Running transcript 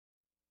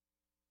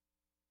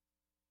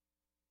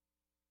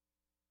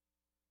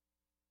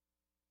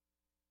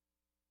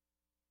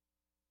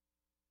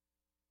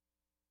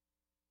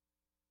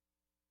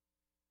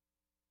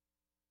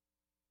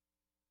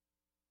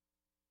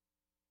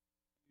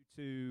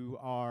to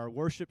our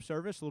worship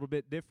service. A little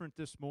bit different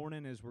this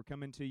morning as we're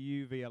coming to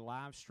you via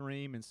live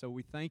stream. And so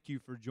we thank you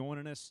for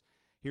joining us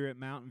here at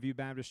Mountain View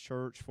Baptist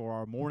Church for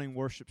our morning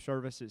worship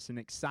service. It's an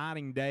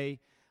exciting day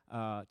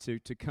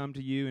to come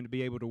to you and to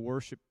be able to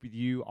worship with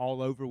you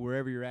all over,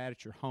 wherever you're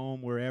at your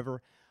home,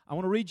 wherever. I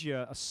want to read you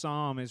a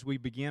psalm as we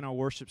begin our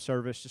worship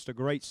service, just a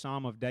great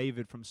psalm of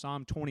David from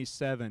Psalm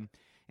 27.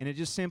 And it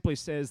just simply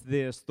says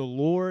this: "The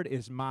Lord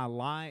is my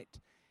light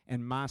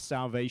and my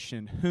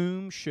salvation.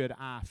 Whom should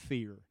I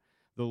fear?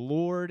 The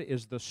Lord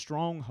is the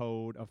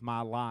stronghold of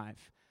my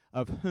life.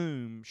 Of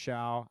whom should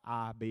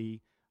I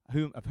be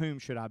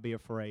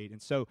afraid?"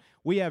 And so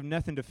we have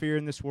nothing to fear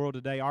in this world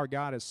today. Our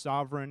God is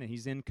sovereign, and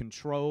He's in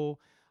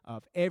control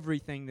of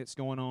everything that's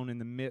going on in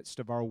the midst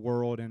of our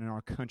world and in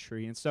our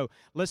country. And so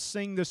let's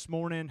sing this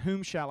morning,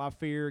 "Whom Shall I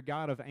Fear?"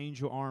 God of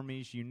angel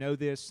armies. You know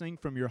this. Sing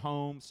from your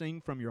home,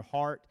 sing from your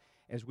heart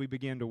as we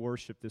begin to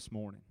worship this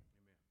morning.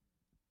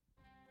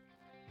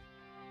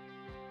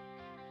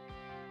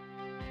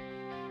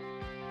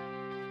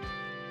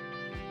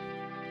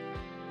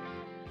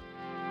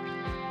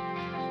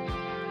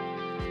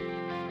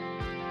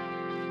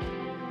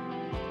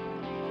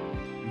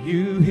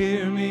 You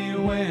hear me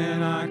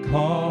when I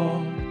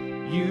call.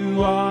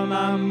 You are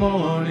my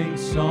morning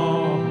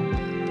song.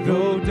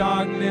 Though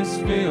darkness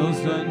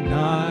fills the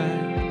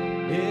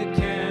night, it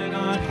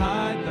cannot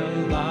hide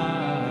the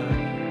light.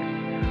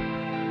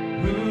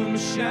 Whom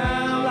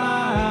shall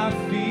I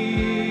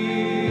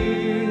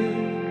fear?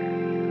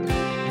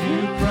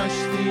 You crush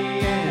the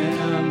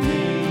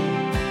enemy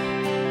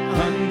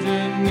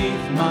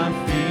underneath my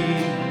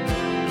feet.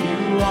 You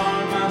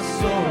are my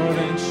sword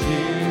and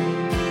shield.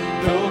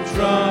 Though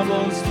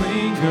troubles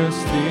linger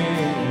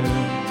still,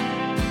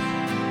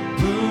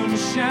 whom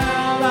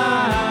shall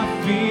I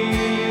fear?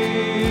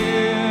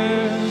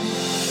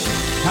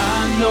 I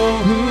know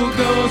who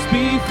goes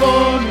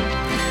before me.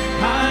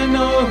 I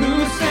know who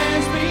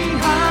stands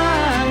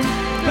behind.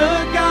 The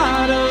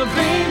God of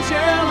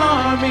angel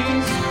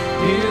armies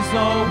is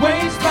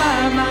always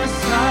by my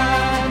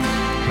side.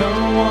 The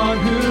one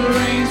who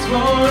reigns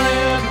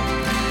forever,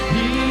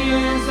 He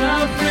is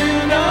a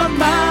friend of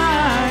mine.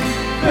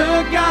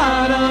 The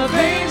God of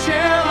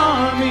angel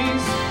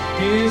armies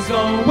is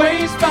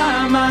always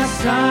by my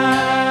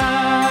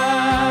side.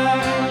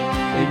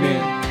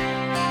 Amen.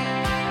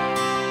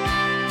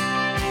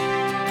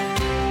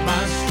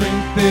 My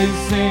strength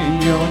is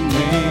in your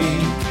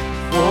name,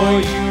 for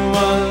you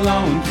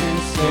alone can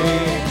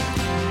save.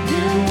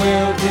 You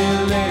will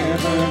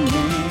deliver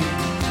me.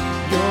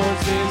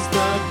 Yours is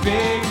the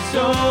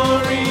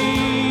victory.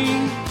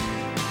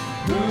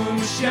 Whom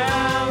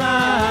shall I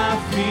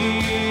fear?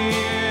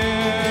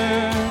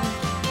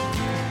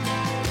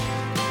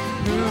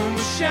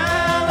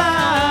 Shall I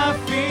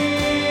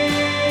fear?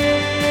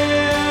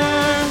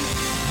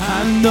 I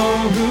know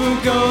who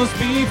goes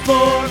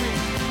before me.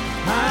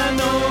 I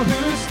know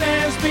who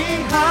stands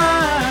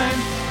behind.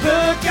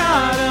 The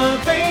God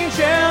of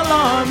angel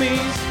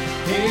armies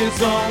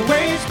is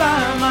always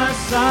by my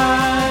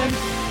side.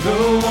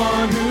 The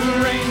one who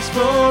reigns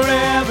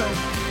forever,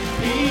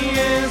 He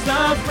is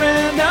a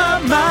friend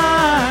of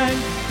mine.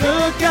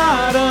 The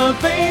God of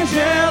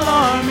angel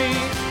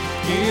armies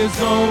is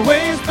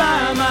always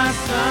by my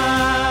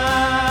side.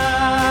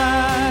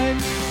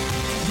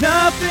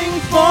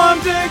 Nothing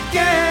formed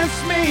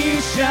against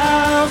me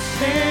shall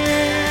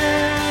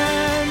stand.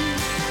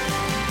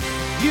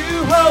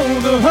 You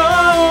hold the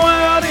whole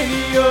world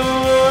in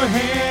your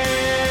hand.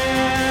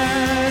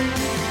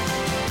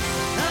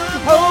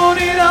 I'm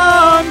holding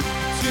on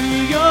to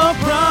your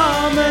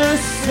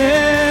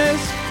promises.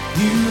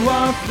 You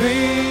are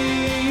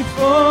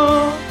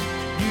faithful.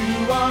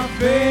 You are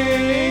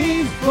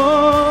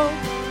faithful.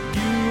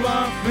 You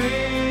are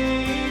faithful.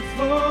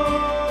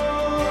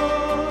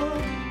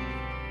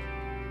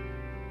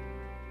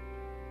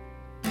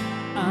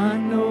 I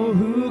know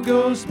who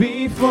goes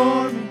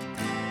before me.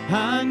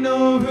 I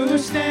know who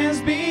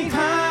stands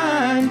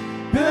behind.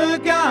 The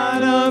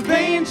God of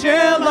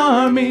angel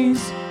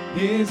armies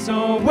is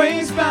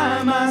always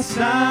by my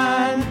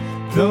side.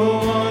 The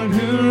one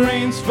who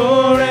reigns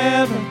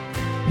forever,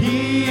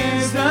 He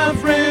is a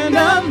friend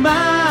of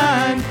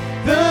mine.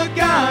 The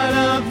God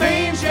of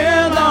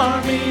angel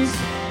armies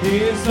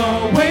is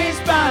always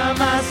by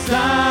my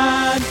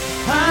side.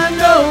 I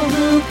know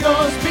who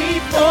goes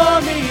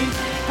before me.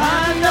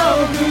 I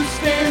know who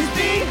stands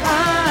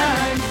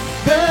behind.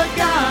 The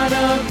God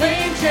of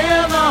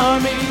angel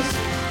armies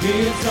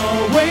is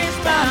always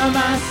by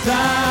my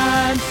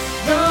side.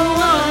 The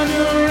one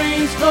who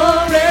reigns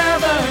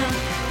forever,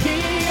 He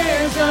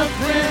is a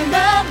friend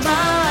of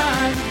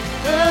mine.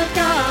 The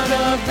God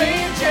of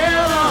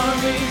angel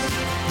armies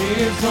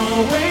is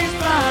always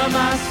by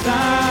my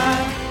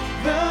side.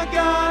 The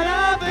God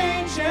of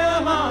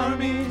angel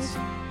armies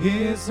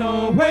is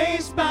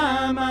always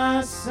by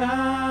my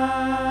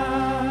side.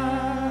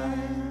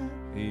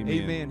 Amen.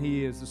 Amen.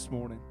 He is this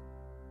morning.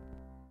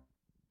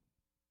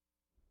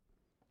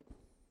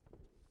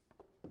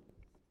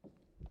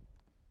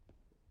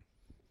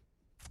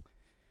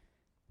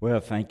 Well,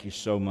 thank you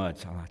so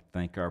much. I'd like to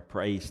thank our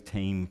praise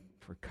team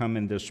for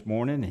coming this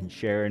morning and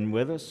sharing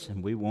with us,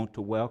 and we want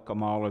to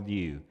welcome all of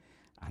you.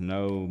 I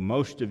know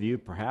most of you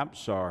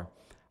perhaps are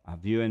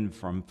viewing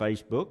from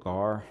Facebook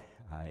or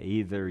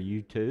either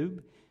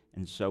YouTube,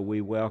 and so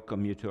we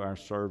welcome you to our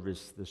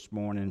service this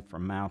morning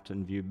from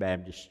Mountain View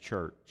Baptist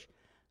Church.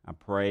 I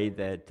pray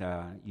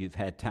that you've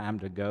had time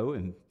to go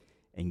and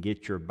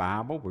get your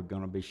Bible. We're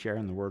going to be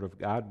sharing the Word of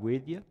God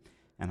with you.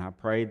 And I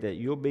pray that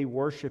you'll be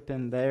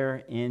worshiping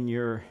there in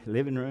your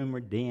living room or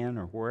den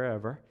or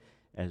wherever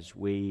as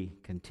we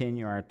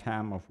continue our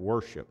time of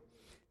worship.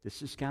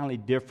 This is kind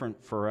of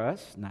different for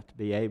us, not to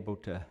be able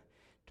to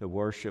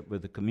worship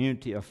with the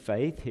community of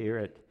faith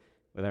here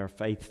with our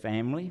faith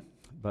family,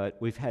 but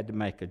we've had to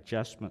make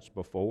adjustments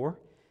before.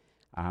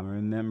 I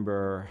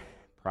remember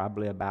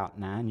probably about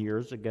 9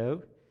 years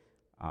ago,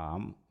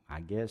 9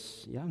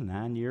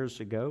 years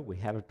ago, we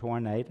had a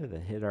tornado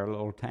that hit our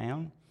little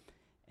town.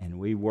 And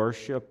we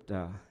worshiped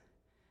on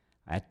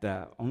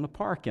the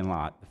parking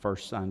lot the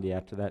first Sunday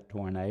after that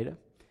tornado.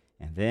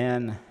 And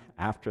then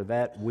after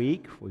that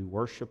week, we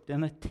worshiped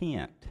in a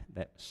tent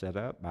that was set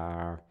up by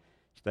our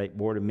State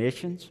Board of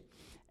Missions.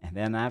 And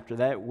then after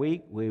that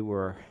week, we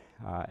were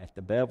at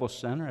the Bevel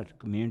Center at a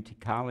community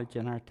college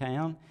in our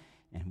town.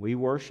 And we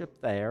worshiped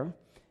there.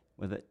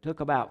 It took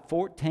about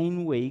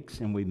 14 weeks,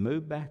 and we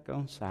moved back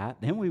on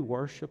site. Then we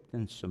worshiped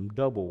in some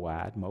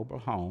double-wide mobile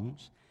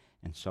homes.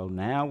 And so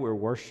now we're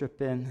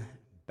worshiping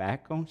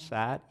back on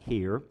site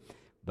here,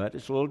 but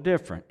it's a little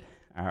different.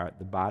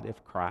 The body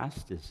of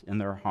Christ is in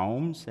their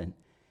homes,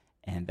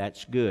 and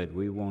that's good.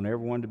 We want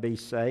everyone to be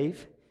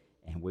safe,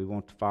 and we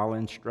want to follow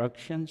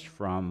instructions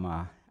from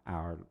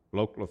our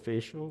local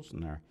officials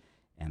and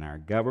our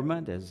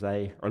government as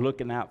they are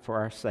looking out for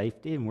our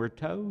safety. And we're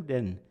told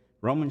in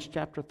Romans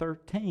chapter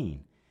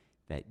 13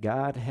 that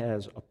God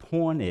has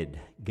appointed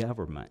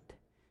government.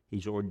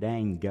 He's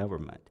ordained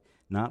government.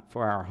 Not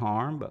for our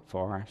harm, but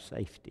for our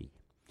safety.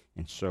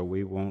 And so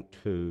we want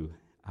to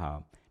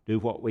do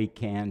what we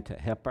can to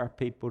help our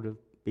people to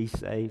be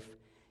safe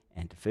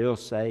and to feel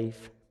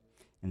safe.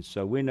 And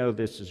so we know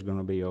this is going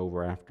to be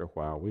over after a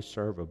while. We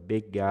serve a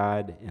big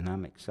God, and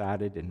I'm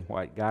excited in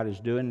what God is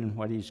doing and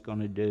what He's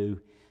going to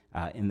do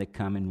in the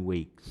coming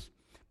weeks.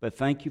 But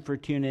thank you for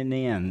tuning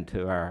in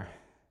to our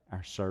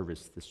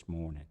service this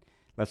morning.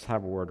 Let's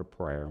have a word of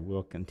prayer, and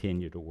we'll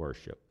continue to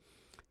worship.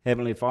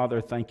 Heavenly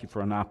Father, thank you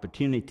for an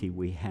opportunity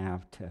we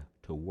have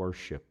to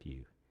worship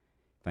you.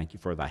 Thank you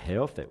for the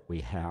health that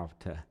we have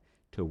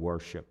to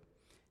worship.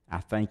 I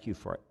thank you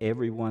for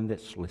everyone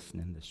that's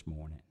listening this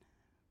morning.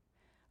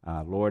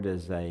 Lord,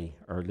 as they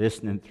are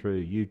listening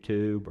through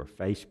YouTube or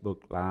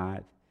Facebook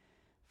Live,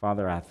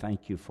 Father, I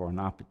thank you for an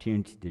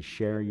opportunity to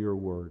share your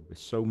word with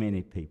so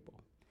many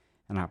people.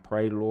 And I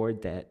pray,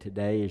 Lord, that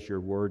today as your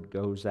word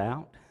goes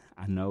out,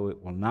 I know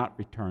it will not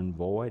return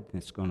void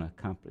and it's going to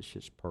accomplish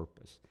its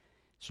purpose.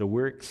 So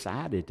we're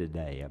excited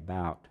today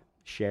about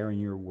sharing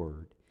your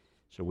word.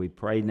 So we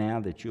pray now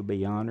that you'll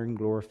be honored and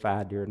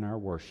glorified during our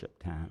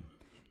worship time.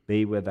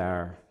 Be with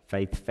our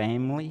faith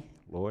family,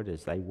 Lord,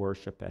 as they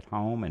worship at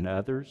home, and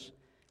others,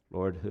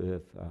 Lord, who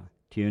have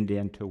tuned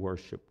in to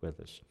worship with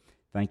us.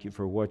 Thank you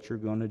for what you're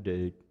going to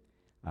do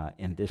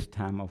in this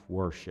time of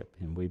worship.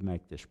 And we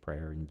make this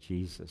prayer in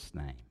Jesus'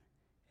 name.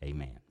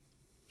 Amen.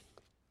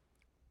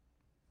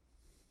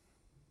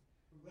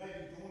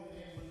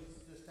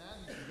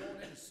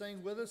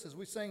 Sing with us as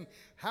we sing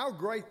How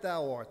Great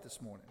Thou Art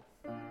this morning.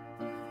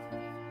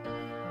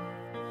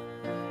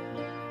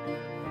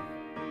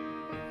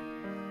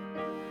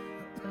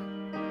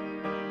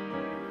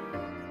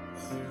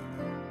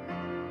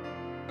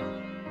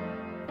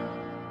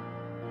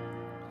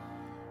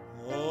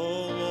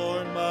 Oh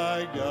Lord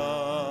my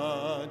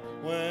God,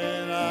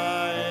 when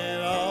I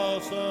in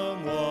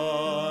awesome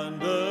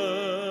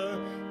wonder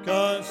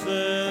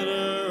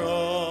consider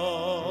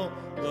all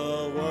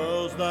the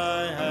worlds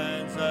thy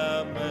hands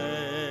have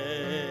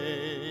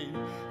made,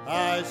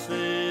 I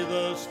see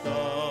the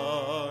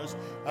stars,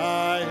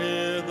 I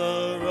hear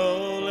the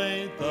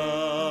rolling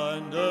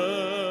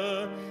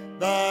thunder,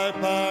 thy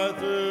power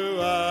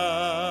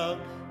throughout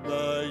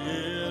the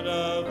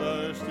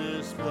universe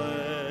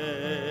displayed.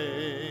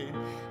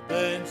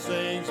 Then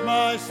sings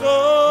my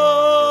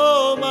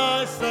soul,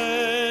 my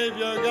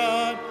Savior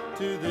God,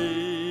 to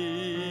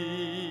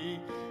thee.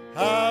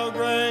 How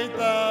great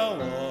thou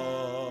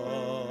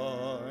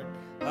art,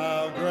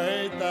 how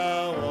great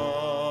thou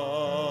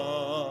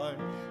art.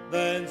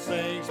 Then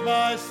sings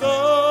my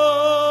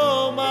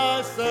soul,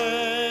 my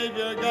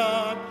Savior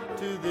God,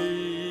 to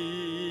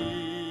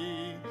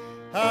thee.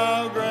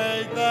 How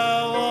great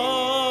thou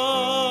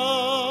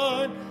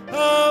art,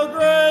 how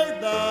great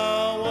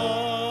thou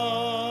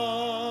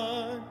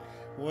art.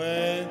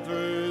 When through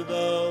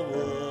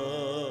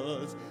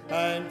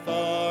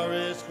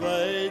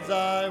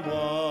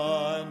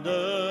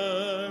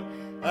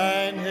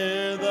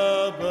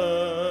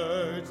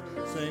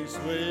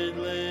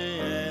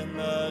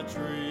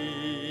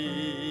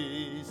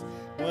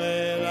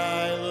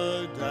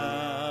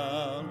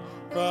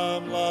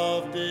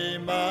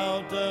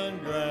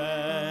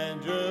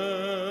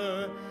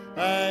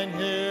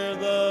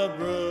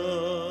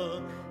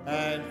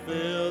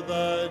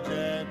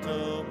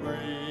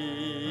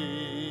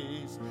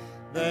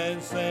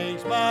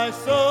my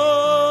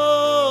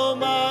soul,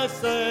 my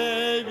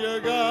Savior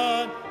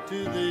God,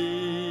 to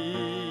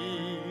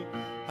thee.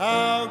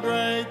 How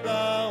great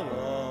thou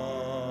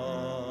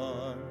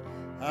art,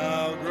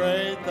 how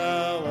great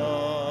thou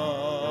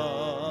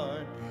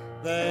art.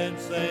 Then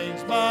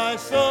sings my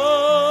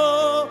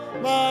soul,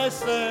 my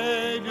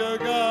Savior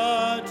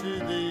God, to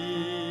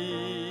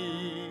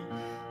thee.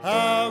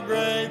 How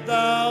great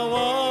thou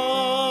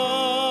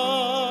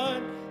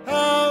art,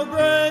 how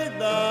great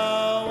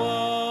thou art.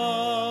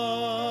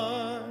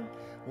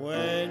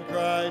 When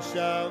Christ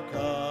shall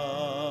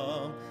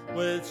come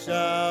with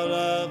shout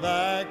of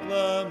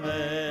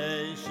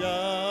acclamation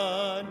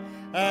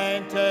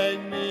and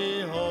take me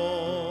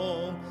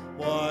home,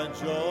 what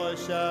joy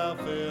shall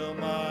fill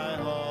my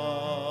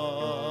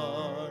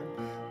heart.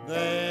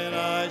 Then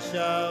I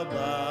shall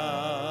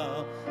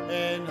bow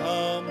in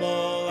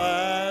humble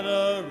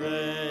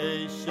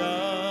adoration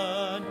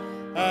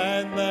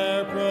and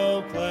there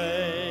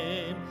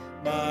proclaim,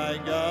 my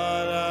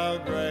God, how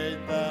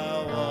great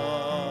thou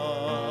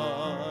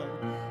art.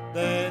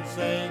 Then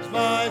sings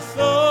my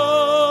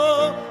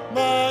soul,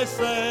 my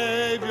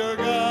Savior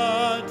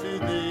God, to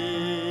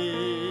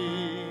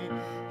thee.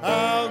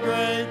 How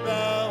great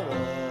thou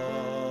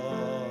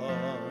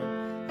art,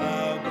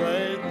 how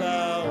great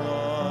thou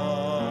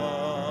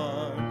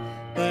art.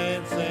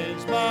 Then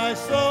sings my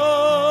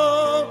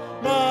soul,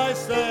 my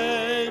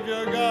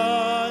Savior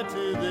God,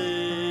 to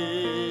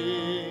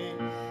thee.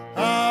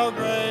 How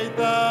great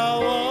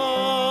thou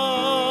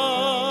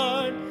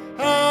art,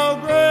 how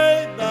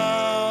great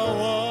thou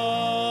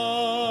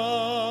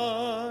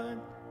art.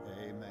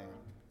 Amen.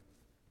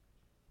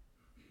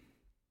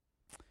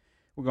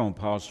 We're going to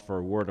pause for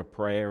a word of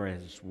prayer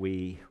as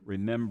we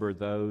remember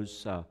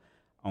those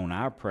on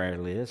our prayer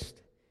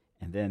list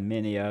and then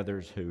many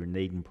others who are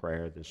needing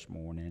prayer this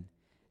morning.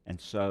 And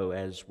so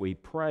as we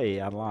pray,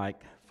 I'd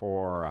like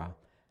for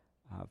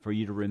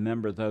you to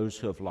remember those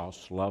who have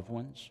lost loved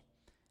ones.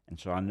 And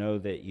so I know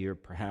that you're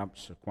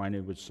perhaps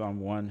acquainted with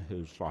someone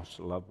who's lost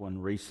a loved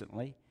one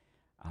recently.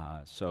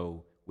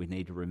 So we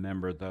need to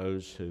remember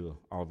those who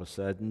all of a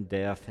sudden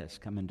death has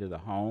come into the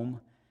home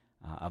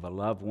of a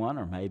loved one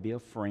or maybe a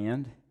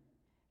friend.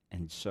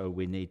 And so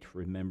we need to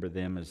remember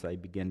them as they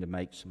begin to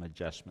make some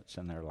adjustments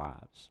in their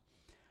lives.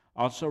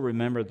 Also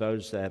remember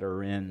those that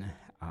are in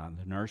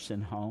the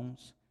nursing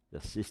homes, the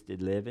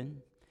assisted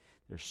living.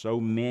 There's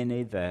so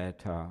many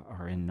that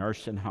are in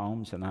nursing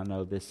homes, and I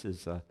know this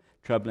is a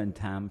troubling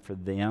time for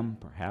them.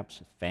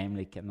 Perhaps a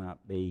family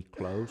cannot be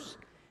close.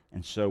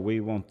 And so we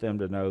want them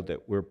to know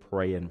that we're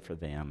praying for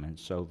them. And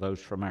so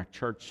those from our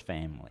church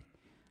family,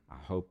 I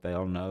hope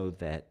they'll know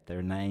that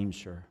their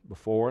names are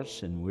before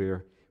us and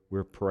we're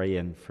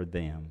praying for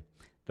them.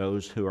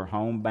 Those who are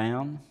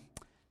homebound,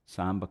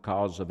 some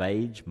because of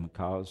age,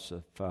 because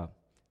of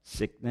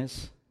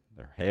sickness,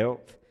 their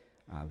health,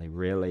 they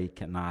really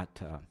cannot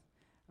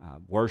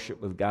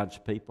worship with God's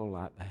people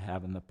like they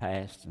have in the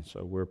past. And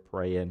so we're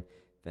praying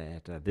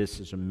that this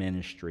is a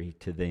ministry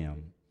to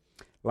them.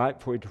 I'd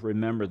like for you to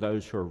remember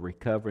those who are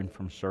recovering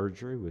from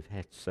surgery. We've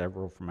had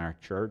several from our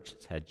church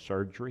that's had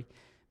surgery.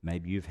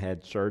 Maybe you've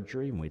had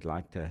surgery, and we'd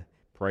like to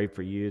pray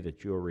for you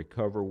that you'll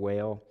recover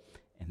well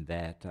and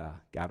that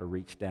God will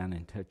reach down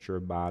and touch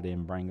your body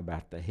and bring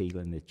about the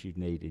healing that you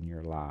need in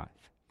your life.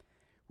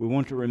 We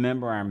want to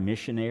remember our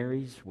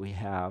missionaries. We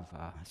have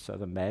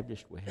Southern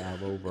Baptist. We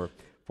have over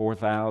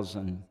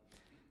 4,000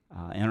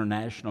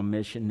 international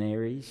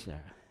missionaries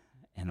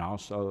and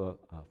also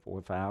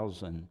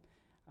 4,000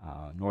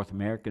 North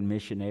American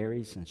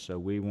missionaries, and so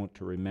we want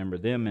to remember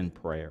them in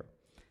prayer.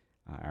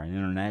 Our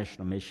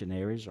international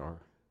missionaries are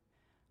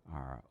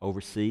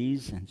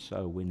overseas, and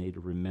so we need to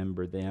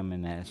remember them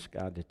and ask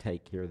God to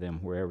take care of them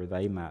wherever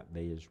they might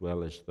be, as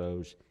well as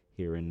those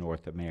here in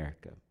North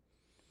America.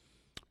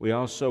 We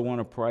also want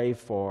to pray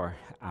for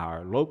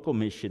our local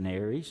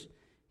missionaries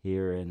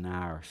here in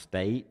our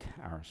state,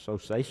 our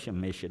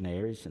association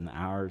missionaries, and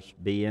ours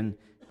being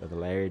Brother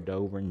Larry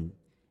Dover and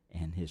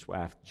his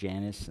wife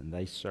Janice, and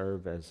they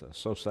serve as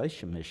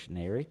association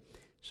missionary.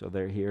 So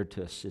they're here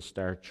to assist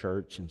our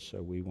church, and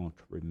so we want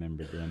to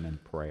remember them in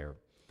prayer.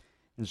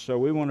 And so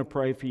we want to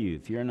pray for you.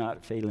 If you're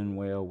not feeling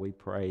well, we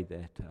pray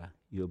that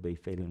you'll be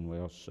feeling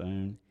well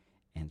soon,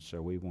 and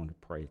so we want to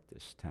pray at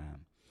this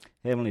time.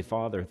 Heavenly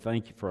Father,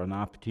 thank you for an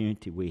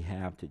opportunity we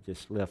have to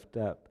just lift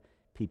up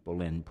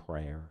people in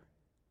prayer.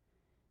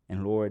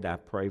 And Lord, I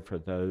pray for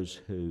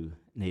those who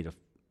need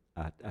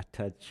a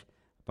touch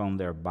upon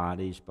their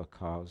bodies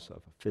because of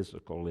a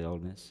physical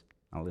illness.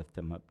 I lift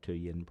them up to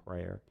you in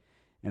prayer.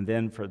 And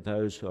then for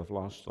those who have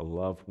lost a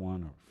loved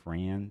one or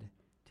friend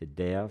to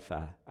death,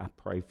 I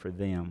pray for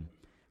them.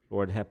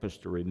 Lord, help us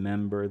to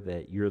remember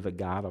that you're the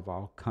God of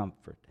all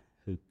comfort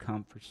who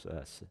comforts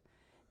us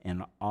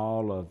in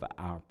all of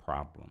our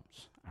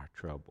problems, our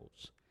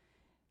troubles.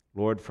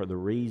 Lord, for the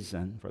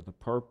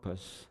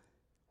purpose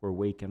where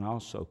we can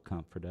also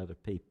comfort other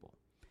people.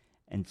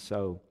 And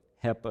so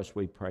help us,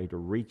 we pray, to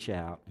reach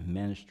out and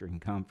minister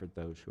and comfort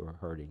those who are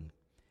hurting.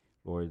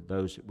 Lord,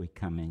 those that we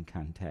come in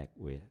contact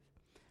with.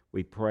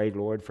 We pray,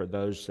 Lord, for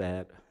those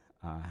that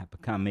have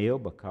become ill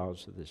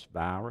because of this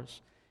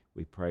virus.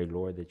 We pray,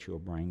 Lord, that you'll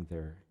bring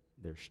their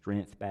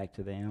strength back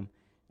to them,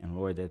 and,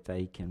 Lord, that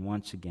they can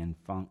once again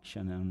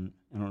function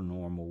in a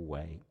normal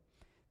way.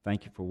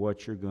 Thank you for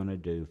what you're going to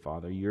do,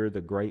 Father. You're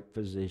the great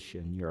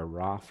physician. You're a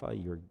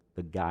Rapha. You're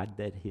the God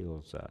that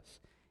heals us,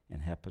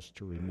 and help us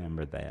to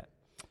remember that.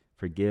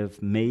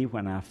 Forgive me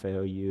when I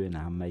fail you, and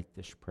I'll make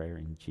this prayer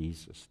in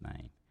Jesus'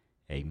 name.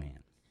 Amen.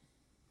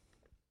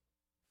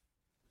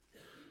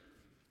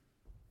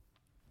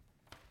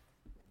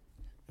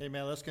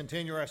 Amen. Let's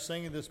continue our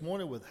singing this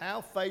morning with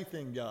Have Faith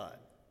in God.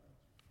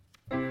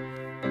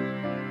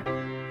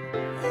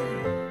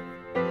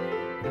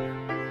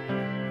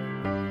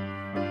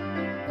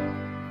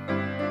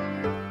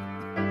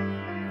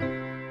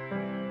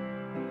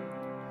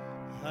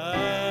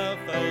 Have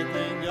faith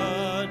in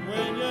God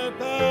when your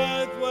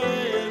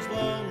pathway is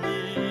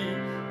lonely.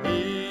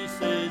 He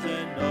sees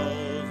and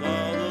knows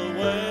all the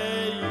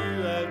way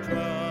you have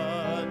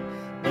trod.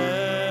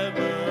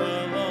 Never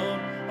alone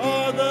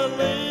are the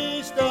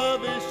least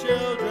of his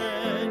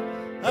children.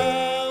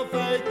 Have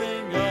faith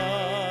in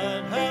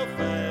God. Have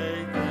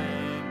faith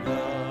in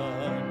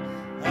God.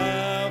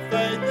 Have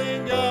faith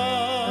in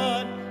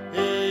God.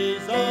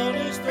 He's on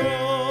his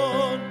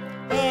throne.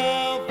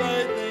 Have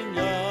faith in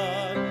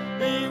God.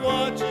 He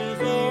watches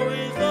o'er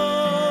his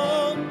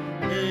own.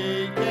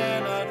 He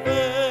cannot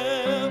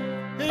fail.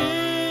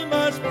 He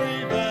must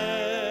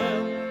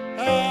prevail.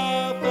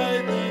 Have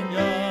faith in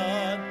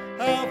God.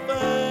 Have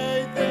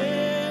faith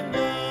in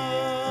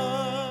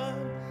God.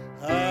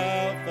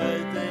 Have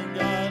faith in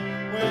God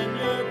when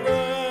your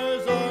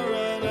prayers are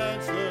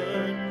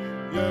unanswered.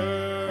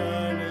 Your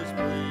earnest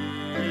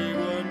plea He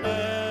will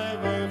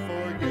never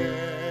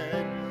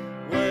forget.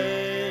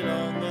 Wait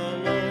on the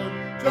Lord,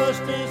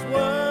 trust His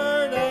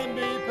word and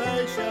be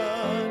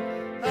patient.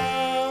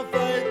 Have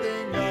faith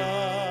in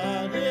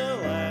God,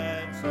 He'll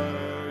answer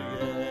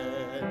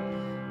yet.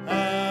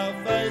 Have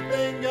faith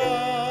in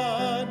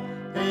God,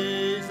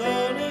 He's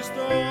on His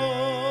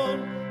throne.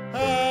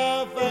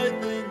 Have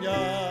faith in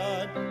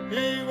God,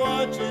 He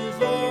watches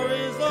o'er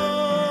His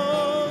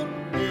own.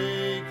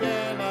 He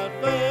cannot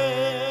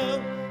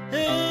fail,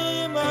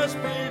 He must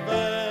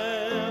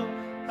prevail.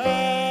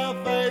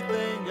 Have faith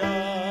in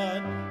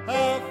God,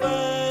 have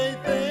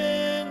faith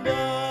in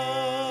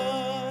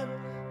God.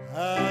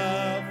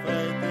 Have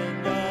faith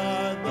in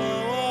God,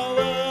 though all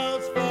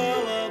else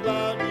fell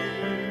about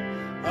you.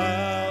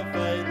 Have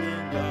faith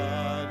in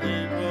God,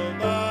 He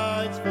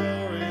provides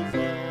for His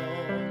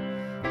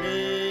own.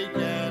 He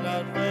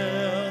cannot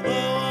fail,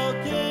 though all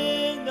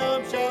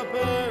kingdoms shall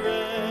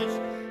perish.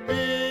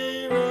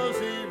 He rules,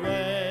 He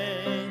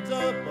reigns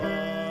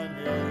upon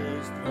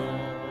His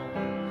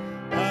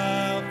throne.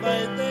 Have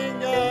faith in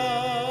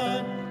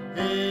God,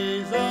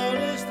 He's on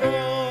His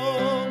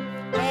throne.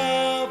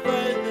 Have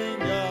faith in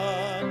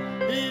God,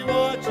 He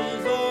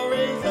watches o'er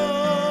His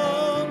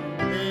own.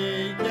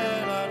 He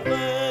cannot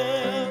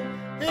fail,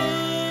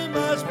 He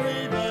must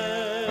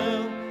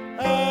prevail.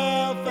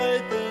 Have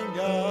faith in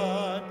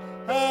God,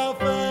 have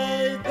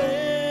faith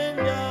in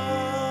God.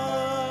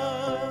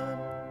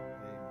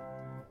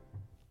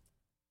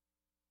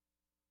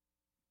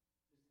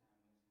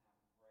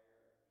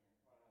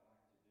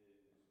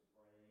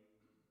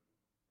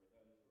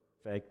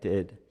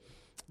 Affected,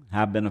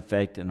 have been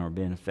affected, or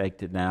been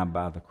affected now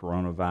by the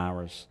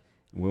coronavirus.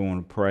 We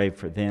want to pray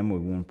for them. We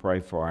want to pray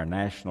for our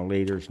national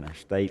leaders and our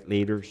state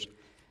leaders.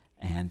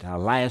 And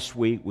last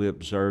week we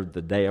observed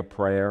the day of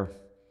prayer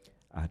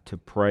to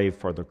pray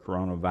for the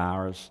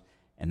coronavirus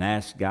and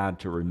ask God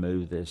to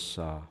remove this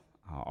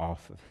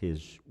off of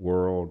His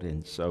world.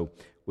 And so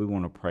we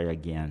want to pray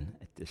again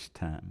at this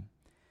time.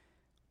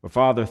 But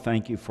Father,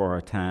 thank you for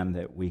a time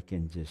that we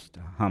can just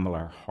humble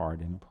our heart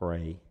and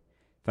pray.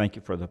 Thank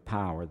you for the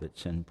power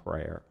that's in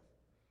prayer.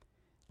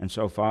 And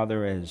so,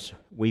 Father, as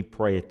we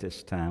pray at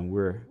this time,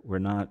 we're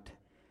not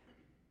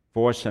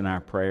voicing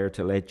our prayer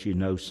to let you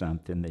know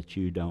something that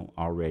you don't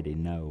already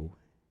know.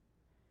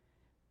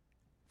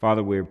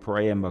 Father, we're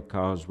praying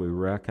because we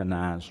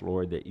recognize,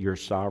 Lord, that you're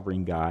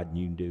sovereign God and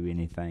you can do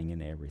anything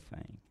and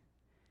everything.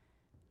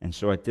 And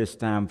so at this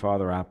time,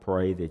 Father, I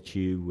pray that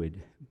you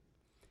would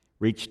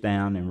reach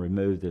down and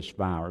remove this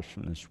virus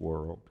from this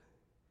world.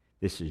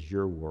 This is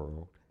your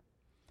world.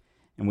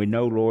 And we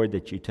know, Lord,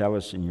 that you tell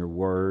us in your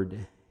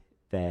word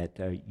that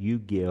you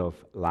give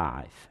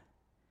life.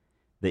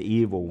 The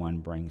evil one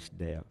brings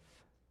death.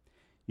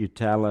 You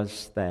tell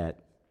us that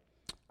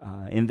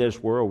in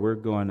this world we're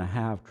going to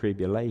have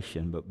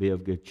tribulation, but be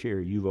of good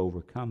cheer. You've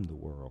overcome the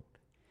world.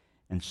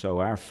 And so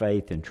our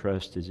faith and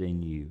trust is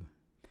in you.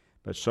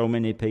 But so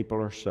many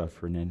people are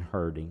suffering and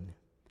hurting.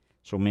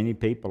 So many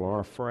people are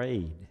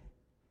afraid.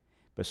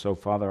 But so,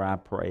 Father, I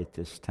pray at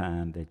this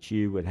time that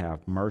you would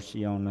have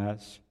mercy on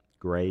us,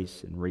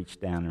 grace, and reach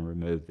down and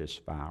remove this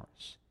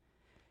virus.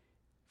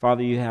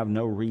 Father, you have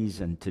no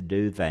reason to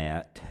do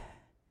that,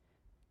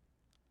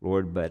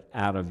 Lord, but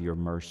out of your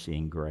mercy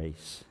and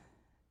grace.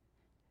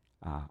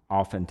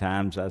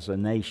 Oftentimes, as a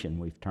nation,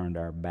 we've turned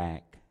our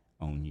back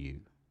on you.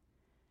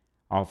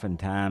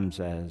 Oftentimes,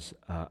 as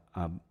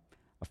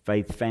a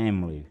faith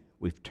family,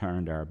 we've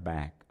turned our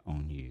back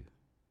on you.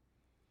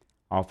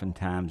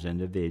 Oftentimes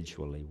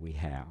individually we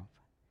have.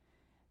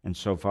 And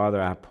so,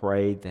 Father, I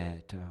pray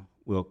that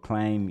we'll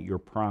claim your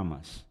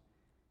promise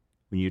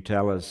when you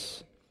tell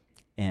us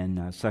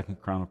in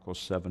 2 Chronicles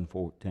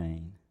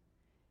 7:14,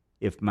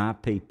 if my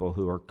people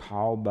who are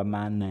called by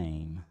my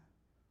name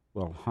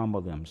will humble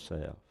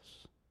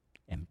themselves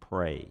and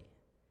pray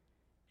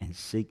and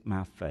seek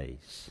my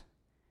face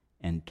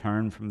and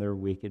turn from their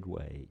wicked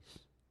ways,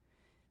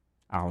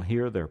 I'll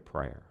hear their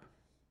prayer.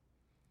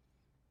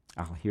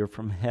 I'll hear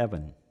from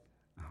heaven.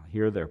 I'll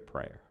hear their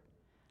prayer.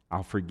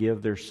 I'll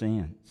forgive their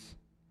sins,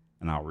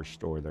 and I'll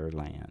restore their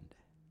land.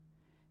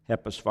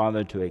 Help us,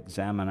 Father, to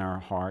examine our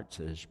hearts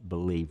as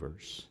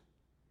believers,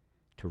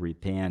 to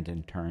repent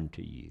and turn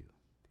to you,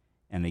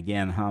 and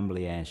again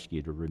humbly ask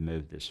you to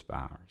remove this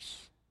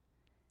virus.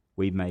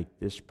 We make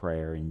this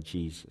prayer in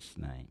Jesus'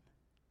 name.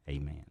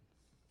 Amen.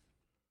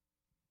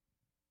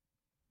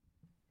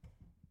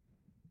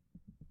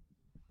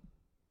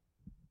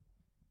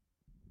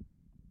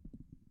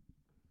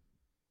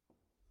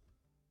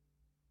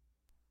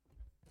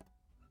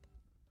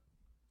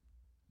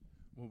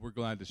 Well, we're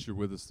glad that you're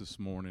with us this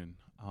morning.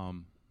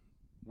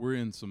 We're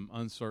in some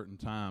uncertain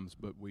times,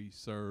 but we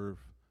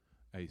serve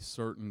a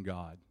certain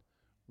God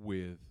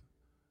with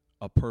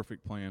a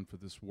perfect plan for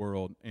this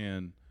world.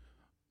 And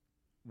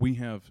we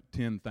have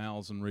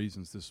 10,000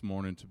 reasons this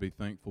morning to be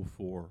thankful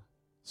for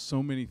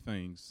so many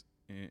things,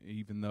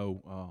 even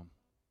though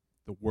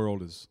the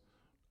world is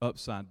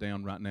upside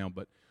down right now.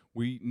 But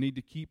we need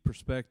to keep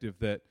perspective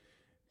that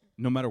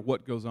no matter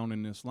what goes on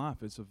in this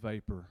life, it's a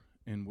vapor,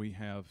 and we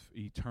have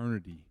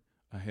eternity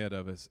ahead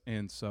of us.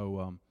 And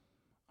so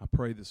I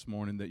pray this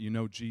morning that you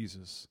know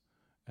Jesus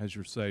as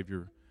your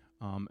Savior,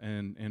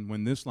 and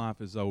when this life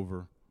is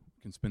over,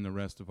 we can spend the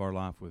rest of our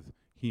life with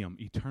Him,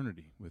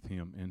 eternity with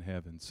Him in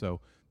heaven.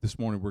 So this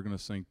morning we're going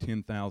to sing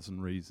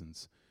 10,000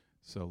 Reasons.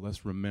 So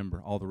let's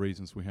remember all the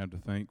reasons we have to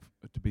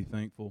be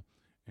thankful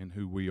and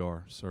who we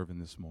are serving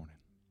this morning.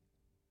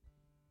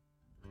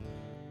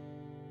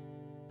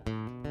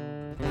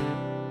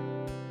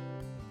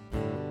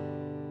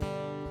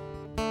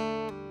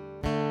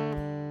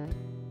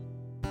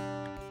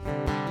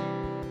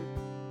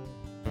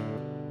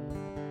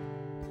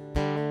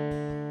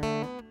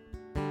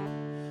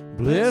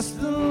 Bless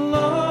the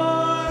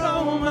Lord,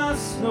 oh my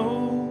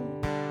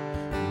soul,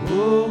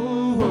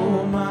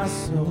 oh my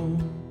soul,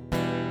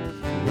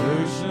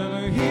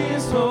 worship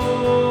His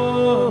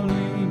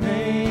holy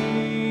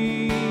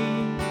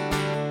name,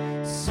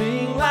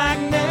 sing like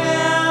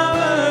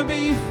never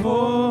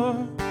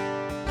before,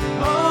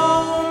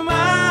 oh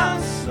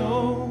my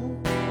soul,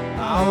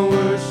 I'll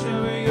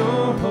worship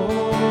your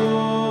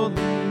holy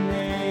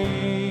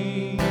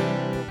name.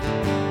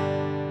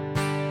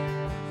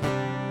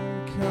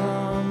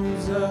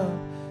 Comes up,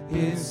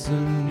 it's a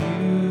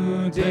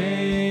new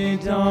day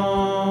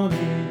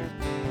dawning.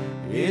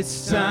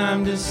 It's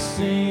time to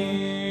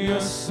sing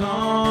your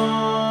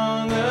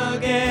song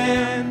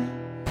again.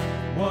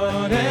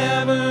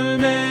 Whatever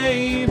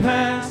may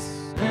pass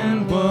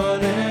and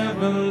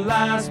whatever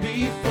lies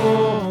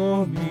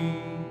before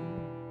me,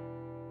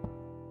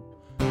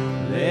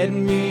 let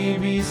me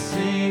be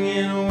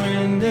singing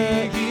when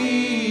the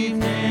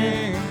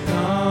evening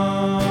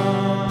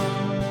comes.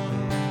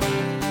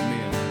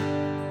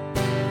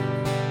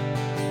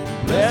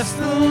 Bless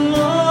the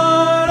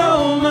Lord,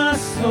 oh my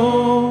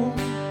soul,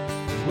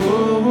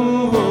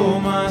 oh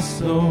my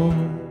soul,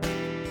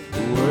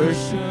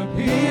 worship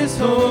His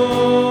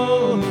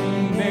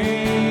holy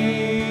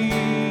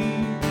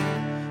name,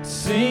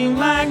 sing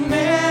like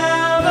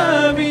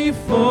never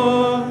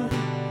before,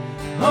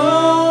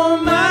 oh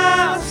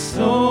my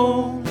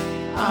soul,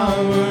 I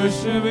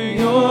worship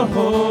your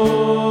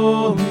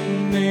holy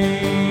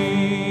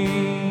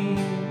name.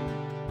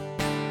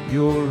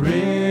 You're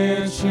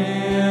rich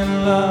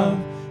in love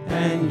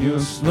and you're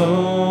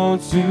slow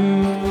to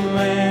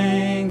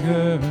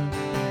anger.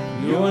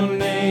 Your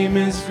name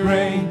is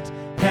great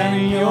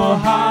and your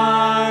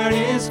heart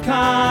is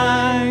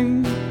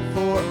kind.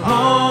 For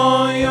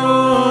all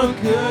your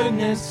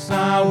goodness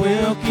I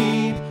will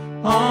keep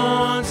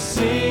on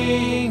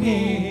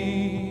singing.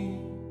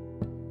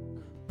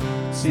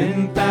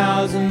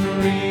 10,000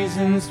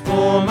 reasons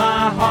for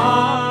my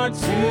heart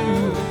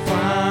to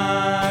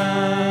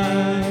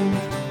find.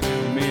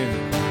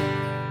 Amen.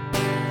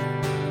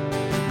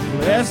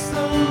 Bless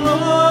the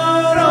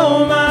Lord,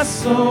 oh my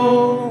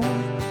soul,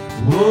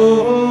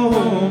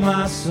 oh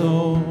my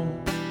soul,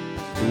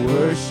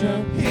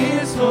 worship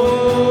His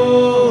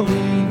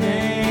holy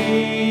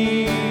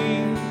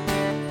name,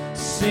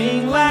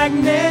 sing like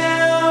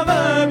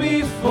never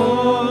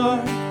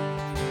before,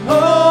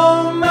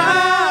 oh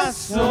my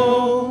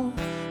soul,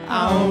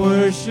 I'll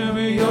worship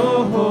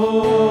your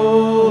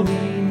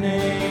holy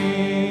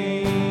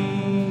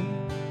name.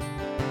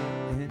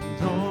 And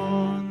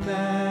on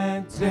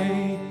that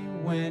day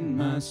when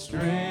my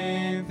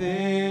strength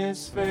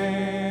is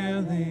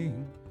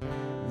failing,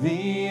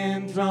 the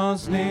end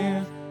draws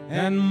near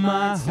and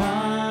my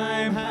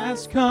time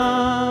has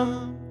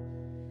come,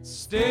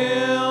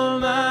 Still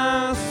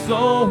my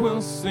soul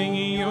will sing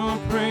your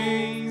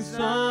praise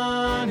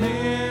unending.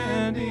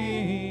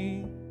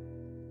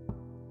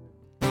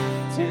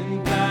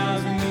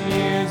 10,000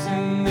 years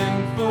and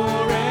then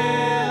forevermore.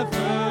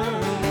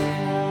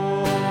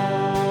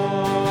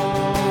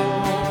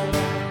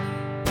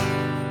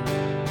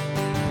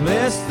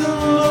 Bless the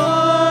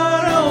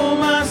Lord, oh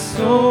my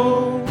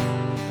soul,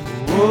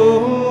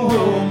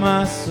 oh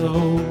my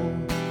soul.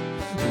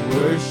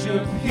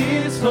 Worship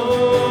His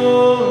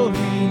holy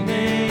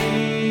name.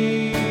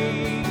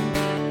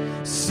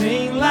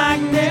 Sing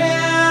like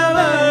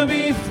never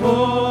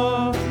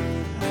before.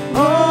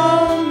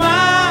 Oh,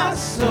 my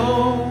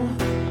soul,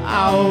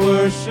 I'll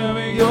worship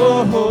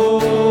your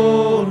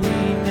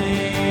holy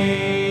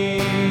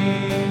name.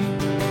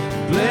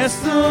 Bless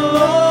the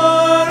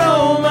Lord,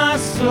 oh, my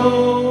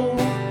soul.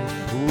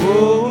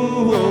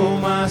 Oh,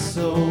 my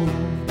soul.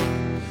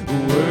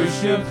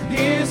 Worship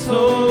His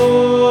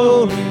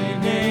holy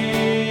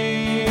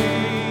name.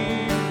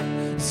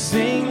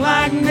 Sing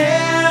like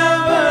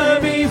never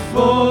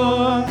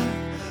before.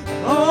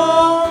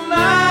 Oh,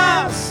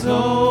 my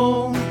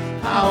soul,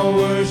 I'll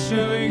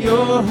worship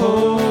your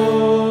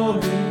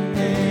holy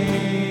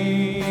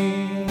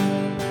name.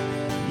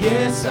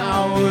 Yes,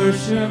 I'll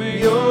worship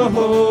your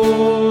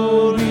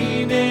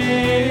holy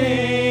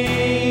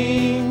name.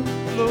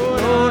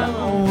 Lord,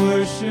 I'll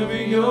worship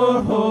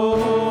your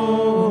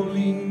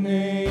holy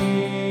name.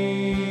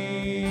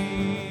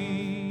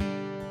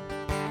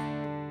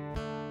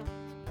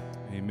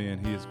 Amen.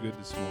 He is good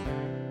this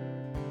morning.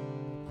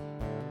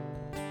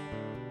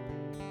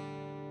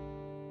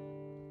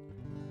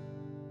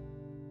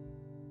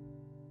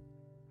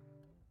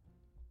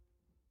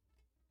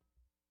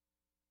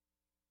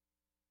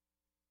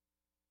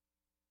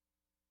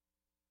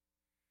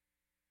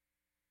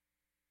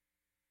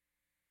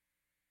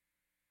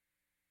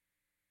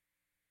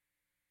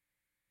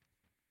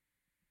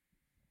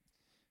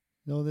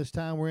 You know, this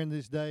time we're in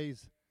these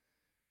days,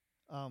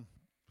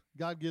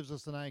 God gives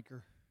us an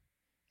anchor,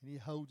 and He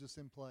holds us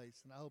in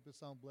place. And I hope this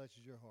song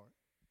blesses your heart.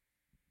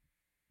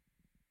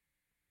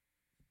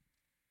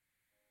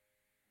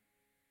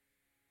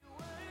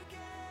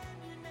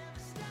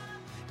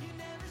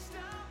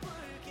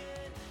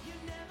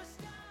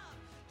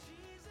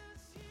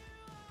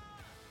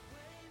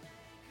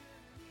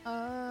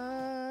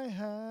 I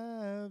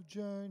have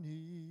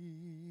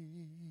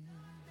journeyed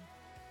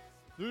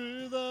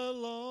through the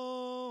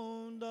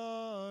lone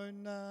dark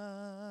night,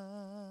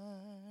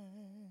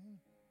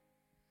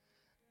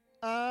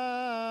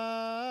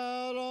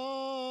 out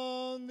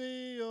on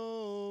the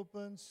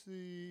open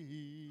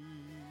sea.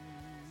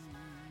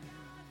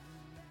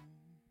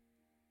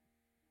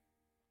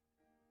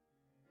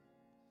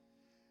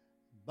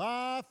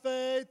 By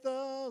faith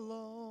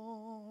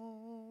alone,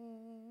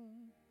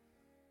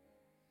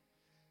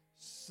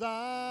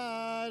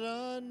 sight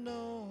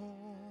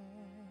unknown,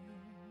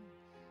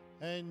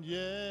 and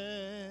yet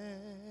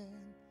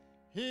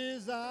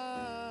His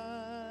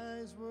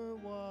eyes were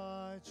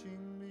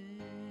watching me.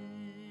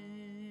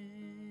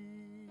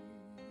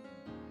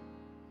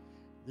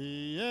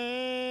 The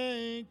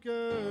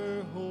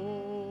anchor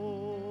holds,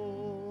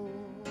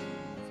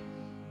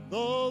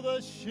 though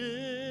the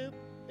ship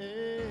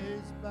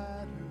is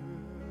battered.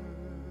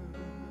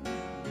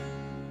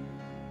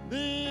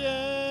 The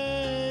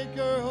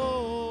anchor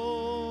holds,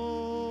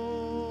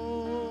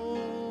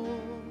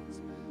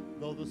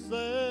 though the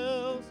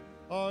sails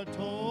are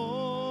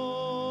torn.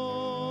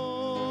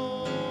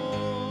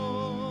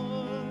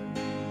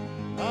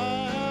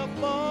 I have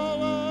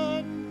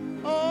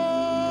fallen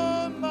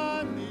on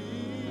my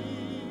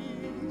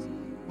knees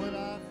when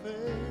I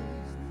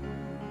faced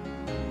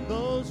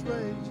those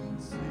raging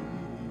seas.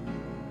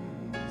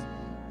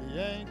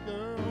 The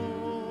anchor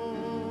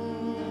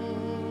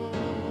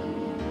holds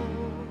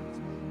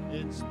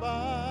in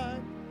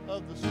spite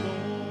of the storm.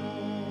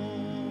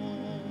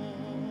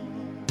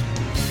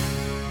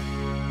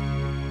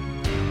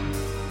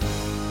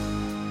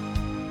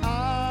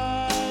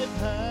 I've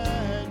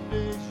had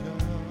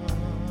visions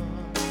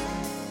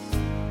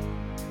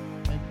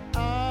and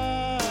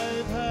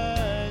I've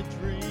had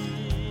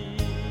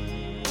dreams.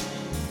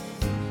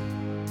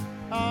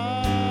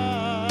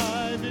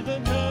 I've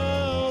even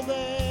held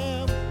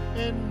them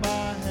in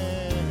my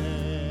hands.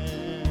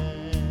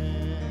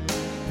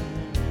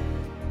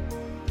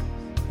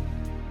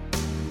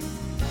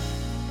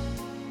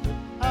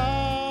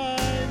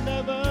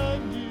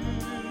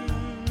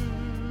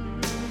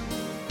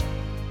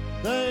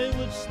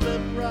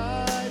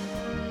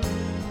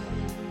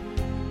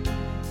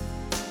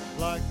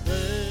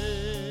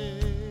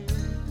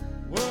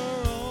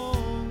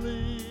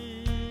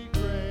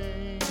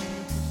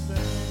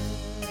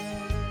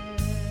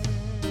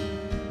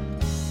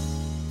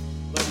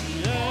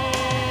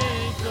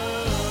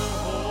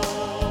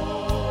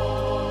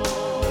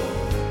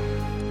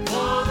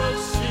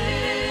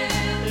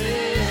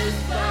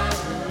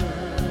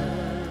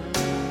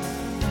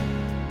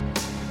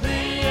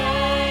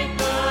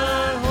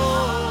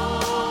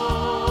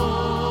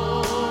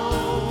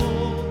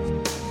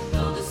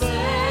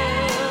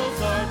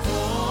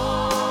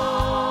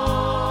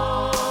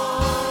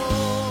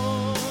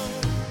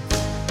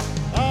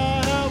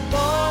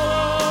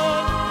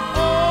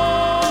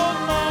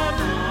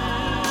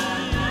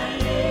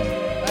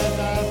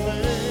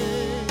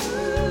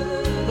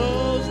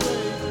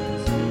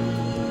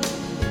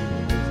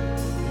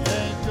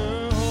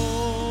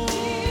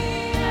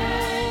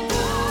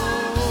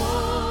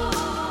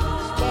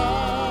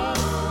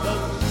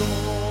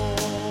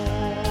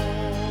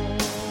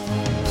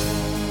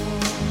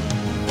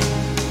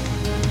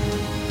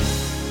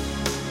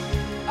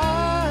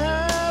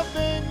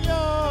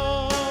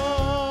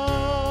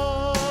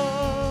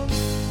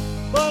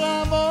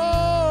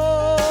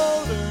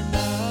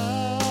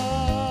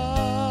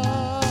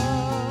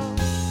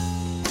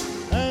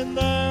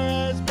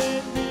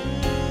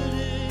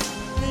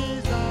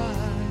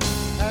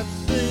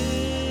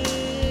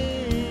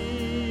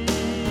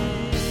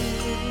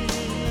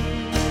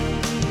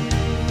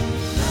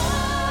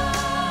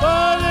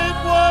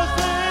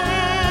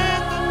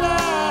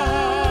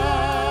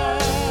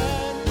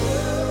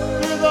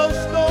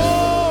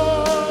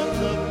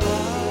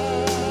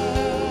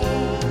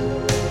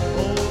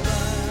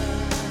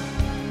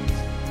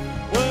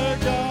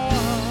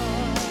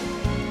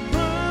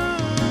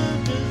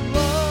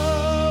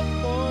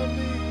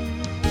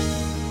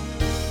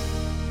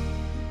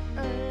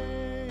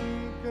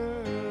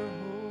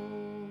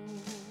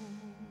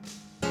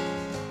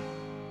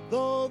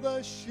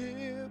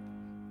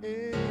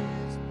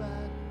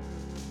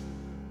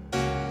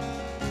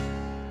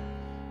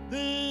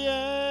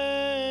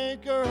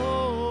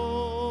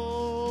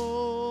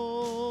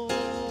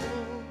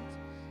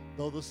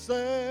 the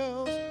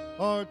sails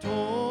are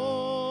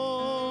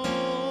torn.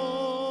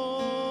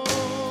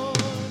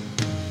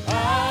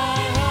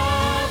 I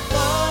have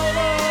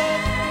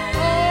fallen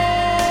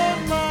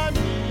on my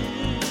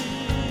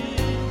knees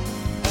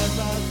as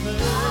I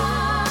face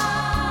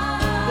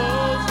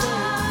those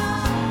waves.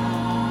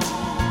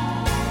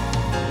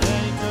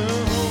 Anchor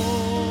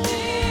hold,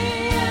 spite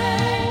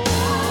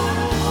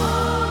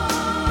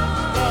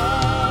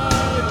of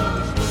the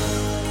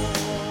storm.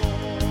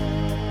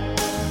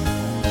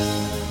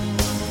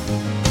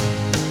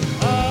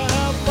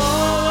 I have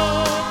fallen on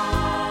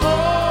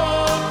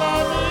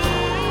my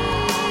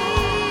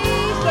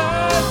knees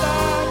as I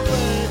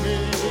face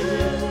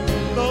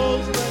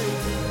those raging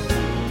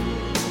seas.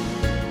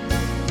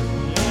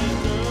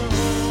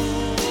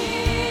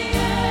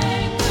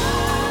 Anchor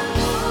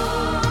hold,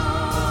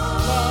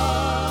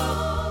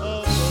 spite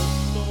of the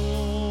storm.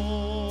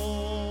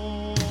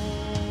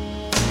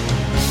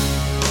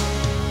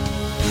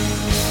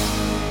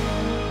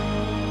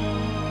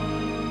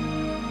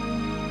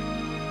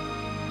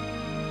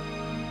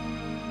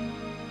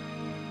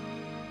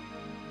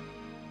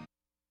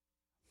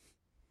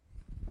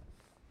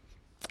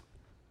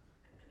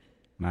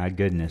 My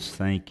goodness,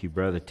 thank you,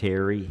 Brother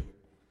Terry.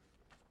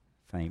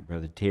 Thank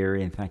Brother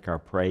Terry and thank our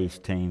praise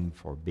team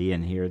for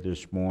being here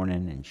this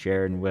morning and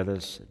sharing with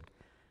us. And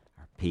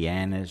our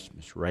pianist,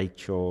 Miss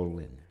Rachel,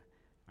 and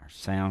our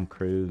sound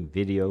crew,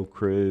 video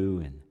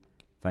crew, and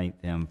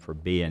thank them for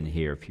being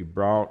here. If you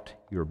brought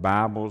your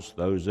Bibles,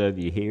 those of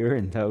you here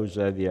and those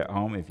of you at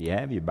home, if you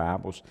have your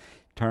Bibles,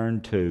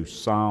 turn to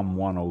Psalm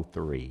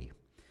 103.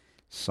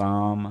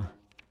 Psalm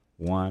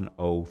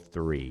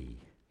 103.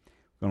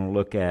 We're going to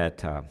look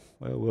at,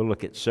 we'll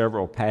look at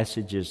several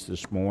passages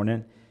this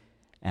morning,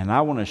 and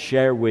I want to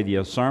share with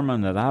you a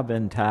sermon that I've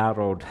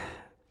entitled,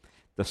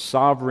 The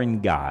Sovereign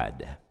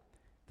God.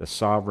 The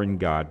Sovereign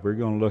God. We're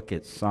going to look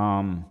at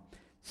Psalm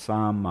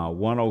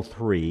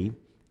 103,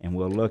 and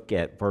we'll look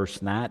at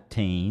verse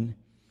 19,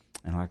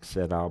 and like I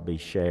said, I'll be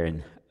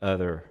sharing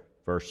other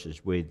verses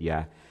with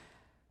you.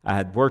 I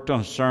had worked on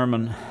a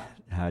sermon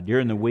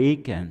during the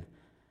week, and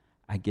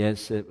I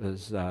guess it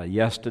was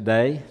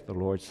yesterday. The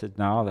Lord said,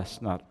 no, that's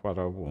not what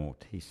I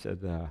want. He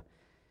said,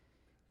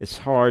 it's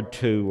hard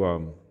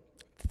to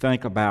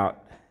think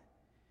about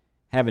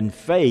having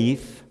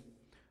faith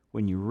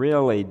when you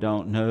really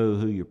don't know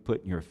who you're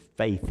putting your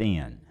faith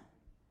in.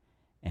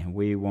 And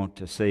we want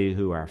to see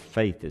who our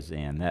faith is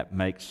in. That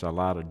makes a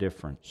lot of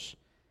difference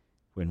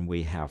when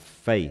we have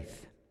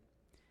faith.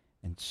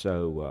 And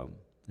so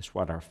that's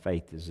what our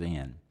faith is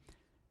in.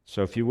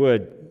 So if you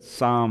would,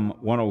 Psalm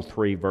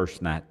 103, verse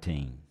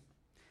 19.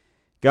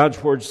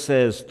 God's Word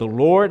says, the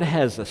Lord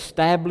has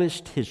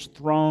established His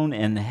throne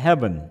in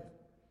heaven,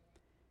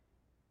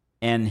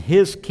 and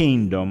His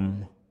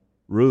kingdom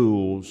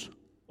rules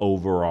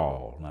over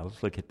all. Now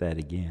let's look at that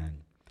again.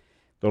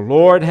 The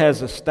Lord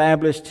has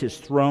established His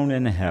throne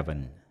in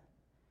heaven,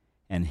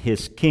 and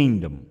His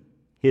kingdom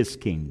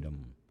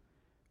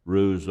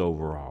rules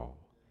over all.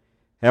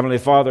 Heavenly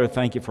Father,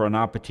 thank you for an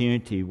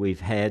opportunity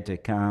we've had to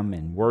come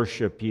and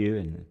worship you,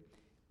 and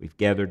we've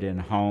gathered in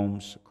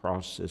homes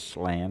across this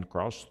land,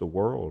 across the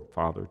world,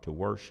 Father, to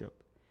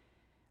worship.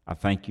 I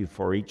thank you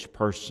for each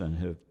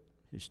person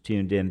who's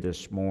tuned in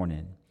this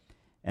morning,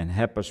 and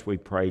help us, we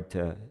pray,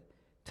 to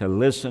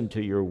listen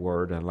to your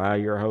word. Allow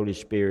your Holy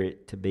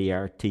Spirit to be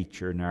our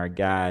teacher and our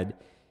guide.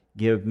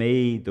 Give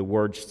me the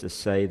words to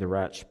say, the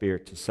right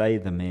spirit to say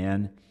them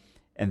in.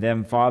 And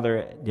then,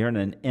 Father, during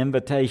an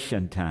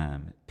invitation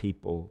time,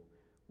 people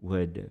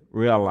would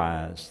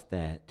realize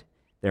that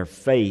their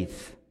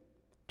faith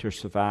to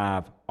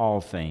survive all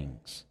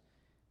things,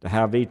 to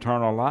have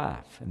eternal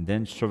life, and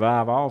then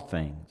survive all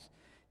things,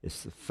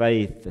 is the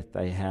faith that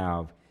they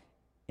have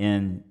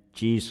in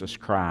Jesus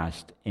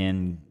Christ,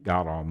 in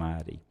God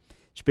Almighty.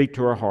 Speak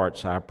to our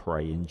hearts, I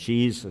pray. In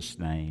Jesus'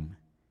 name,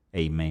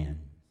 amen.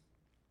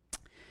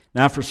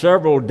 Now, for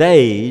several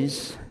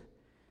days,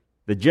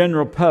 the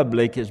general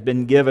public has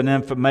been given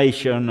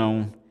information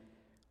on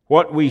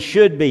what we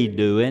should be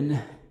doing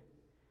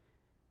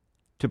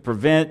to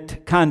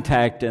prevent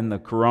contacting the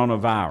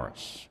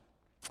coronavirus.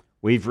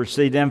 We've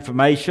received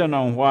information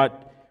on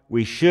what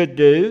we should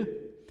do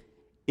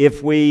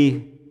if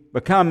we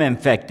become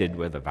infected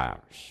with the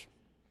virus.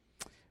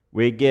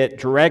 We get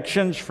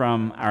directions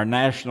from our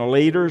national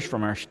leaders,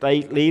 from our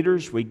state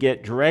leaders. We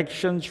get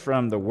directions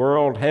from the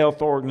World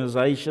Health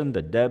Organization,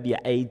 the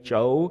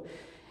WHO.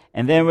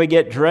 And then we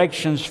get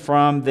directions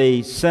from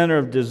the Center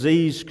of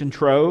Disease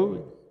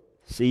Control,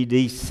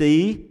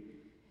 CDC.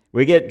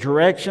 We get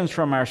directions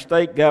from our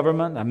state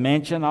government, I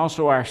mentioned,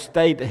 also our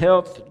state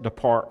health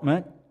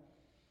department.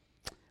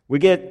 We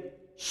get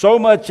so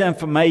much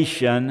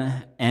information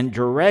and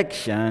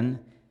direction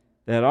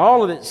that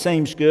all of it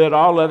seems good,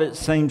 all of it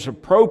seems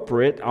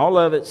appropriate, all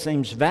of it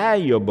seems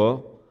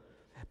valuable,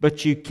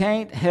 but you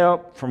can't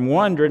help from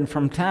wondering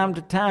from time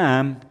to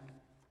time,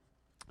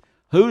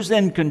 who's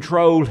in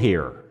control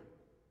here?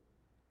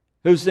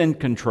 Who's in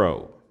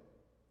control?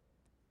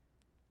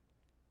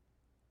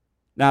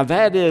 Now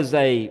that is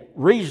a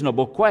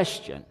reasonable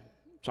question,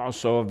 It's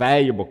also a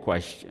valuable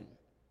question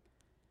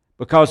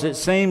because it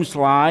seems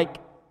like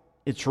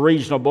it's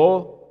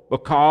reasonable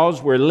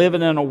because we're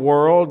living in a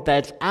world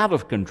that's out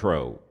of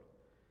control,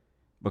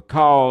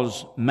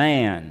 because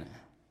man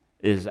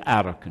is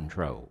out of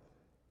control.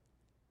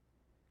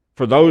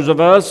 For those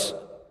of us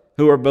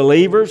who are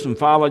believers and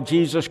follow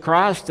Jesus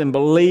Christ and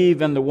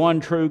believe in the one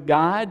true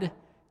God,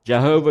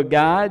 Jehovah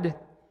God,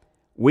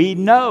 we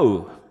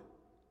know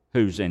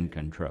who's in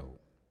control.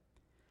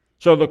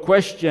 So the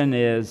question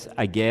is,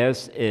 I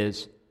guess,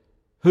 is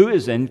who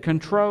is in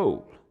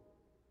control?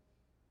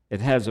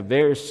 It has a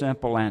very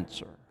simple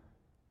answer.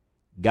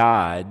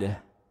 God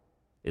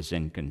is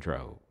in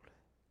control.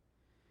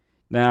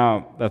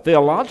 Now, the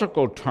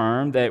theological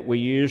term that we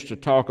use to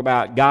talk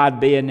about God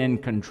being in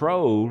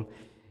control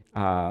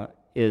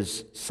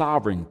is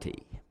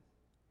sovereignty.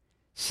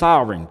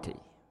 Sovereignty.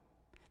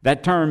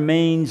 That term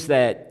means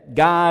that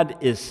God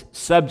is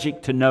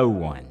subject to no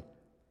one,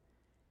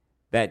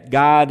 that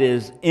God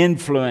is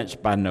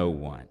influenced by no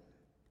one.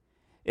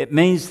 It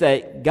means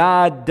that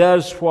God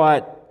does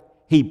what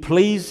He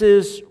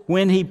pleases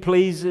when He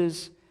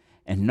pleases,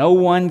 and no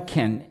one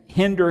can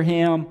hinder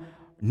Him,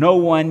 no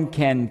one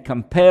can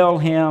compel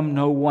Him,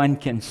 no one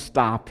can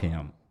stop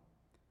Him.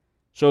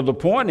 So the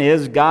point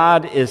is,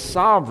 God is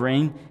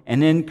sovereign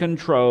and in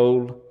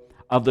control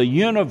of the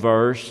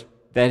universe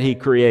that He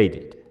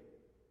created.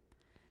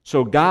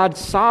 So God's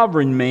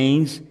sovereign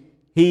means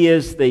He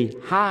is the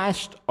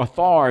highest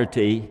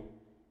authority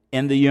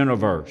in the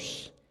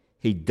universe.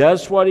 He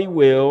does what He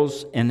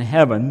wills in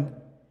heaven.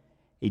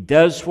 He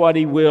does what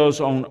He wills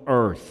on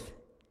earth.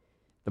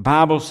 The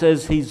Bible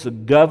says He's the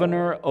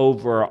governor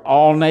over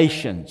all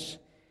nations.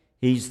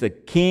 He's the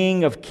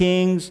King of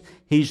kings.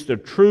 He's the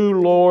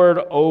true Lord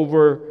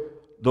over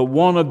the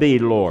wannabe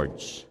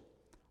lords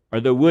or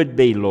the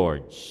would-be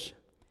lords.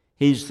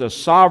 He's the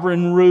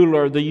sovereign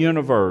ruler of the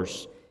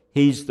universe.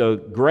 He's the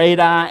great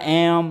I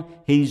am.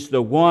 He's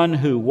the one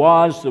who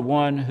was, the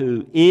one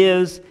who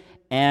is,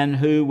 and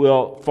who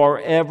will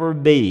forever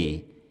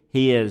be.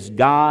 He is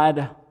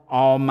God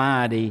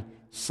Almighty,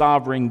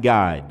 sovereign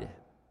God.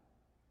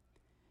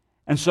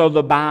 And so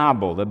the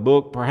Bible, the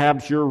book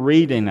perhaps you're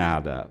reading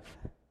out of,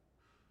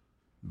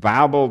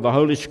 Bible, the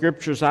Holy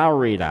Scriptures I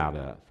read out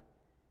of,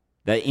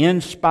 the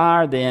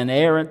inspired, the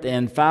inerrant, the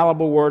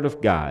infallible Word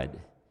of God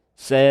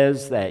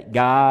says that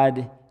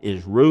God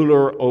is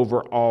ruler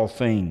over all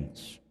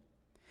things.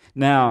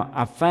 Now,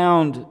 I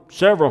found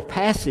several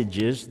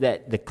passages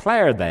that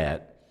declare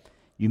that.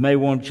 You may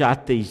want to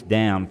jot these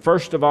down.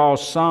 First of all,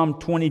 Psalm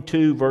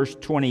 22, verse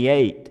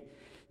 28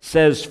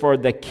 says, "For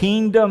the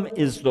kingdom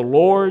is the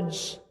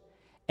Lord's,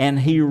 and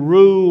He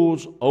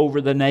rules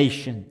over the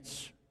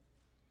nations."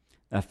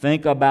 Now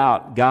think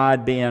about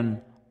God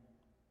being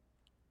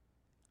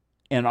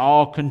in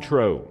all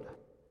control.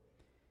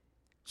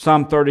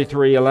 Psalm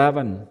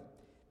 33:11,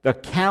 "The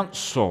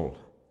counsel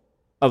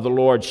of the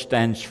Lord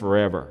stands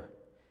forever,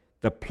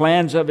 the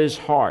plans of His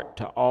heart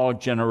to all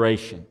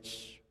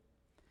generations."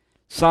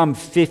 Psalm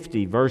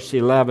 50, verse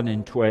 11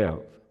 and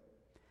 12,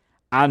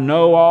 "I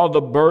know all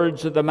the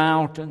birds of the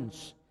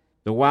mountains,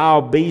 the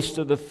wild beasts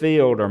of the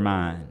field are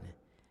mine,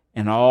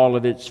 and all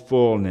of its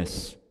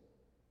fullness."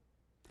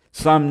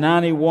 Psalm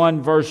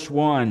 91, verse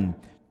 1,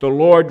 "The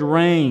Lord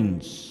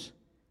reigns,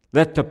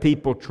 let the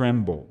people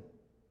tremble."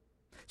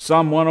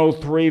 Psalm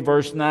 103,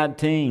 verse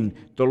 19,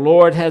 "The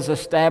Lord has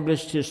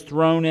established His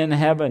throne in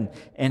heaven,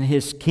 and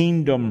His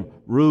kingdom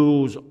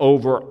rules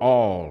over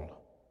all."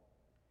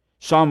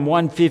 Psalm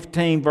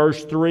 115,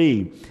 verse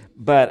 3,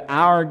 "But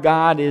our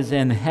God is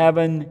in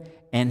heaven,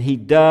 and He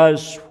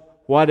does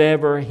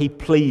whatever He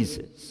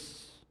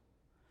pleases."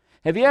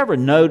 Have you ever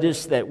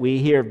noticed that we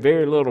hear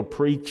very little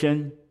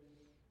preaching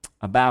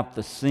about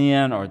the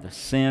sin or the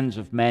sins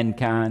of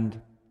mankind?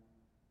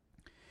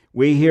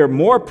 We hear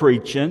more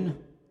preaching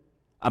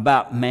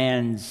about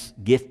man's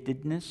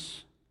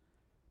giftedness,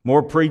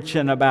 more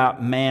preaching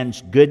about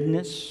man's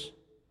goodness,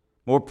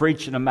 more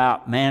preaching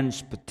about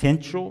man's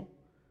potential,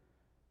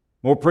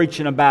 more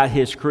preaching about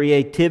his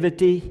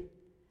creativity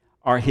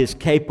or his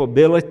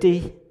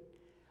capability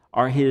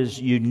or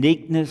his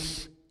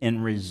uniqueness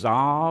and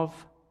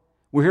resolve.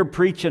 We hear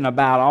preaching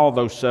about all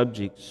those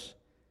subjects.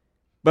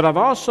 But I've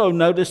also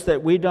noticed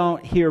that we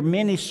don't hear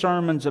many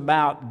sermons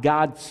about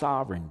God's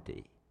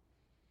sovereignty.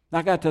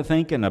 I got to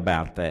thinking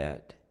about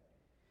that,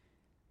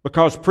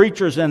 because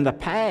preachers in the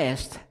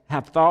past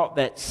have thought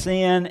that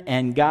sin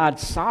and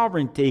God's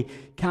sovereignty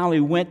kind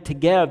of went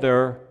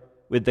together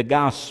with the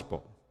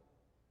gospel.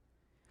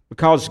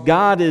 Because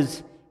God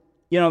is,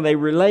 they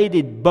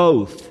related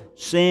both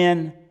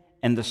sin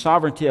and the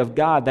sovereignty of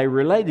God. They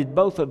related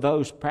both of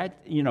those,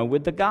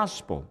 with the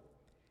gospel.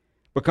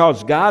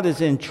 Because God is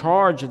in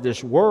charge of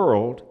this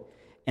world,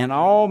 and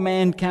all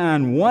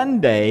mankind one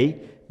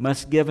day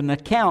must give an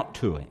account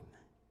to Him.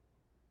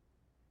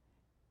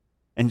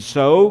 And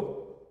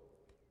so,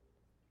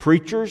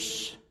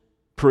 preachers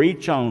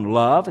preach on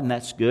love, and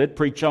that's good.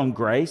 Preach on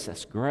grace,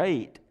 that's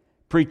great.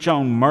 Preach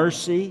on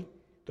mercy,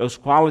 those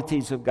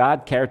qualities of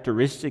God,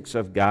 characteristics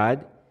of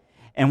God.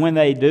 And when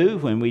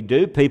we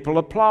do, people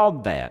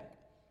applaud that.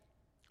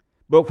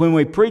 But when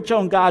we preach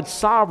on God's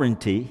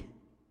sovereignty,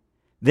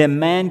 then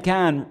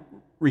mankind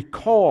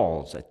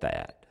recoils at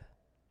that.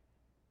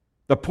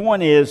 The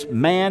point is,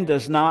 man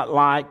does not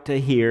like to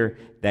hear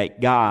that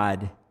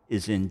God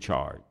is in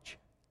charge.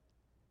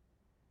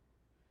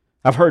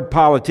 I've heard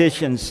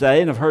politicians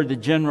say, and I've heard the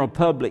general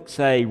public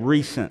say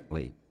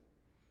recently,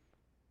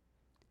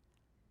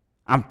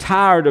 I'm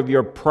tired of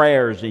your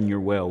prayers and your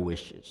well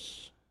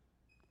wishes.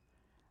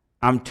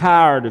 I'm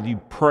tired of you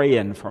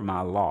praying for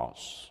my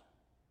loss.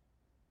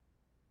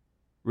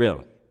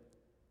 Really.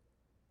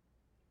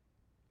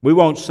 We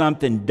want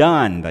something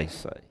done, they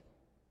say.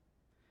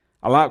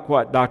 I like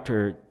what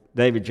Dr.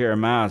 David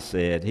Jeremiah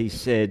said. He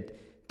said,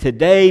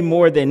 today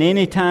more than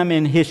any time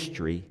in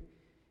history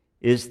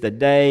is the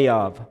day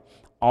of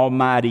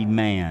Almighty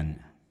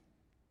Man.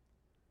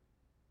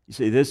 You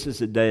see, this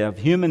is a day of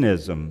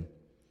humanism.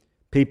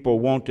 People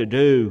want to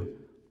do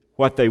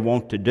what they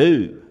want to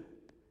do.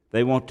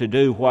 They want to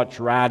do what's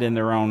right in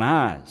their own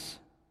eyes.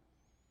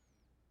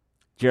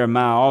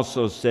 Jeremiah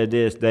also said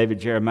this, David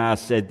Jeremiah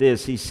said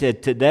this, he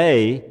said,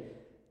 today,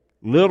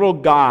 little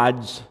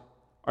gods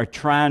are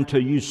trying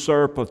to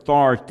usurp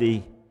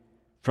authority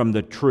from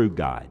the true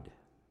God.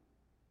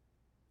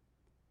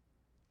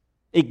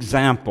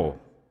 Example,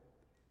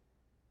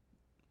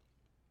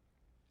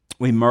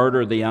 we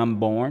murder the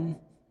unborn.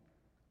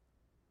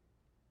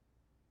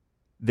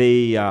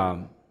 The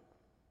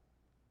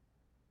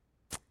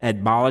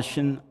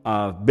abolition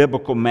of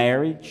biblical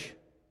marriage,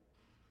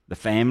 the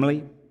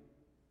family,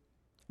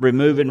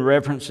 removing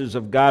references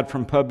of God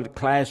from public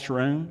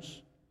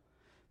classrooms,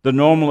 the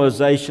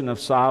normalization of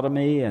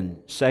sodomy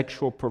and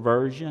sexual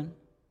perversion.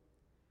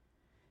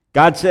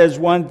 God says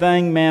one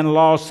thing, man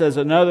law says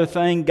another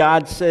thing.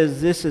 God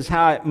says this is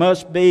how it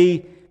must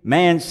be.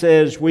 Man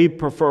says we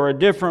prefer a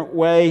different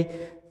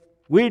way.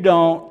 We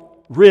don't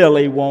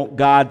really want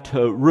God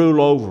to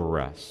rule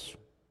over us.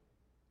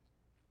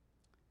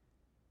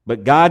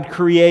 But God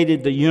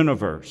created the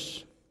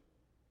universe,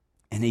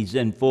 and He's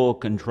in full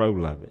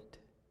control of it.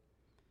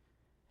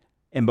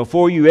 And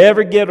before you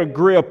ever get a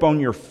grip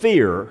on your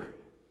fear,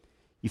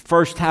 you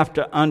first have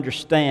to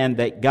understand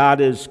that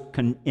God is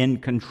in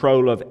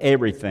control of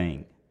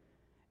everything,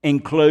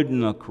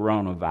 including the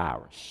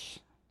coronavirus.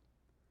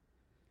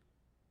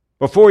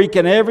 Before you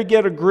can ever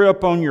get a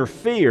grip on your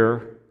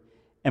fear,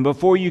 and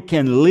before you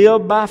can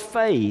live by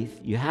faith,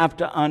 you have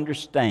to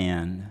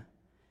understand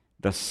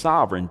the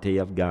sovereignty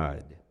of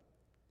God.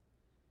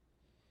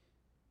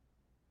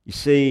 You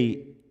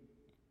see,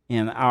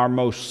 in our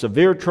most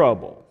severe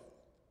trouble,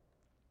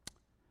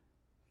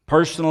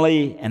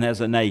 personally and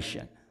as a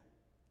nation,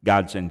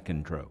 God's in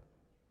control.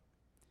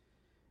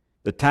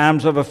 The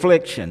times of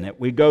affliction that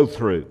we go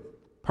through,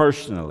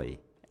 personally,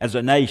 as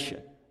a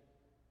nation,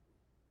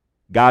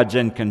 God's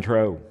in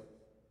control.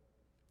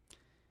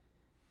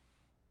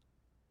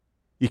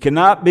 You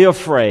cannot be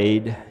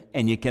afraid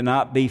and you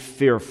cannot be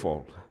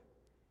fearful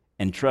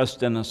and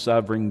trust in a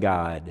sovereign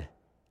God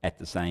at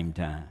the same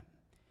time.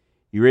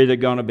 You're either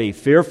going to be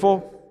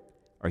fearful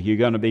or you're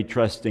going to be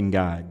trusting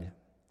God.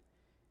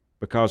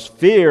 Because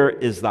fear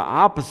is the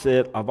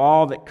opposite of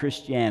all that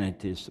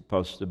Christianity is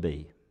supposed to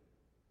be.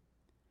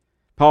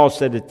 Paul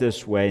said it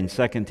this way in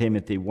 2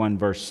 Timothy 1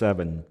 verse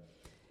 7.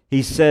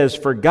 He says,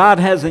 for God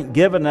hasn't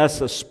given us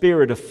a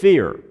spirit of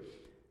fear.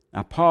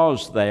 Now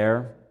pause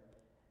there.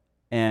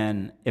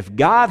 And if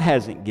God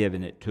hasn't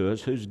given it to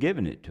us, who's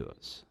given it to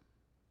us?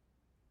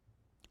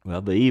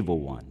 Well, the evil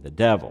one, the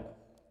devil.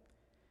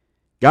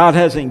 God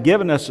hasn't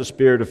given us a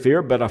spirit of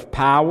fear, but of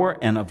power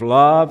and of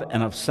love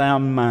and of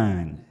sound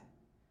mind.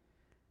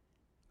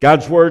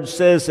 God's Word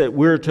says that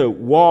we're to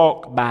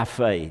walk by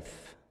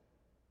faith.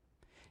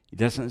 It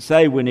doesn't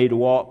say we need to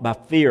walk by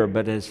fear,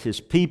 but as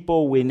His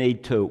people, we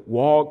need to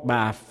walk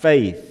by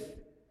faith.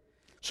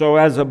 So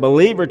as a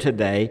believer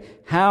today,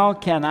 how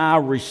can I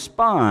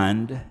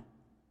respond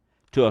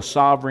to a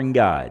sovereign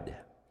God?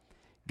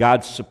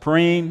 God's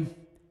supreme.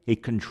 He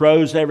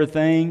controls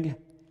everything.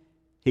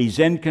 He's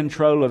in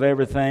control of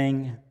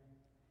everything.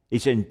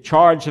 He's in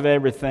charge of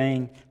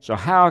everything. So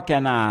how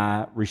can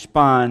I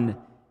respond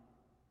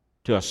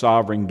to a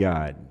sovereign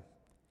God?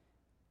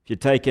 If you're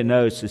taking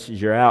notes, this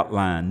is your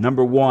outline.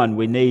 Number one,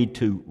 we need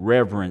to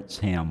reverence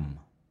Him.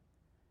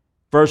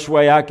 First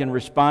way I can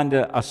respond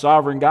to a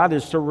sovereign God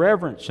is to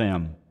reverence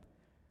Him.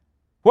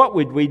 What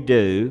would we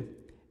do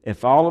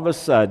if all of a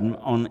sudden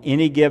on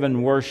any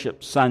given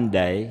worship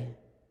Sunday,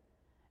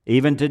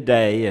 even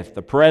today, if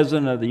the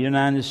President of the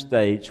United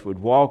States would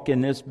walk in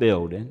this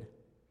building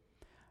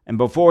and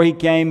before he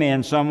came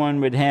in,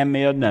 someone would hand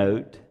me a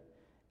note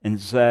and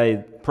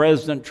say,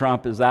 President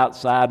Trump is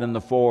outside in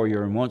the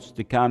foyer and wants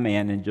to come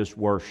in and just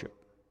worship?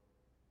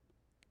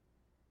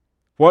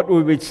 What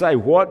would we say?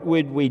 What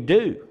would we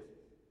do?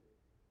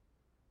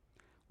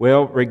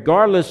 Well,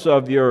 regardless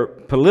of your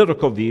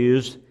political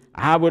views,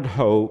 I would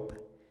hope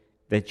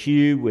that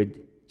you would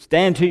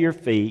stand to your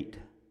feet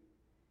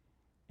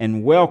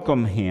and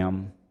welcome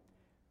him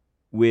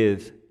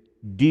with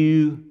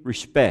due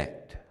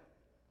respect.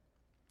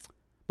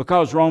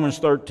 Because Romans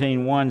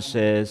 13:1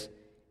 says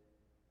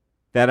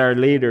that our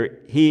leader,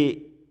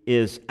 he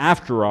is,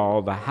 after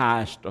all, the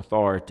highest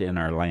authority in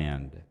our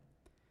land.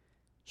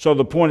 So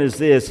the point is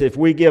this: if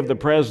we give the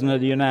President of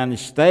the United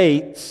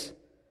States,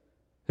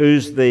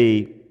 who's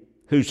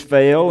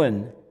frail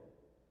and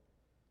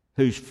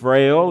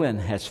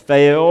has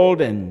failed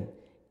and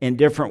in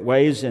different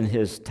ways in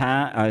his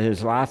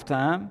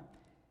lifetime,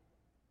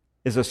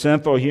 is a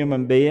sinful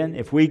human being,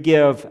 if we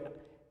give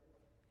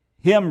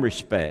him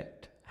respect,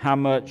 how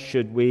much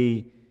should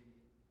we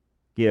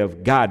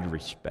give God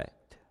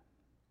respect?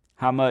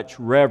 How much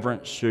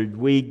reverence should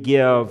we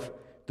give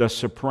the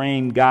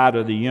supreme God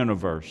of the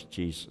universe,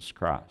 Jesus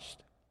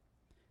Christ,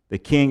 the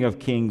King of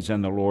kings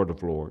and the Lord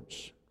of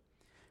lords?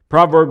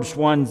 Proverbs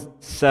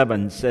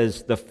 1:7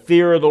 says, "The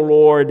fear of the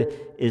Lord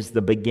is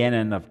the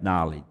beginning of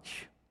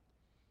knowledge."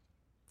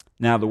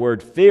 Now, the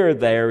word fear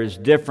there is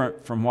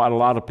different from what a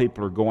lot of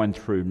people are going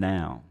through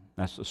now.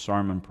 That's a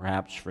sermon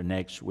perhaps for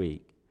next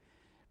week.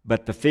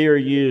 But the fear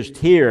used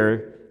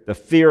here, the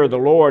fear of the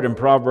Lord in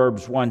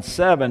Proverbs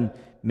 1:7,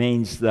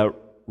 means the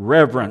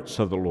reverence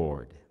of the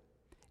Lord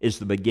is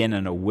the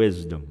beginning of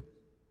wisdom.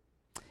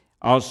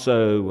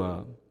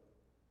 Also,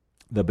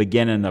 the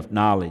beginning of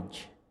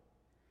knowledge.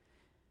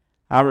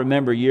 I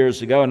remember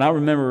years ago, and I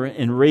remember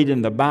in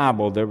reading the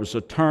Bible, there's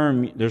a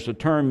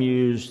term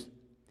used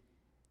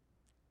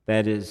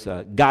that is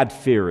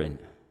God-fearing.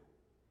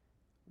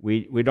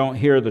 We don't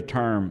hear the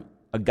term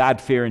a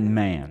God-fearing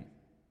man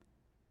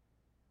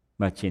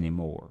much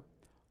anymore,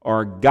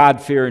 or a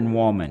God-fearing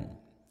woman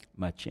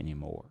much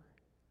anymore.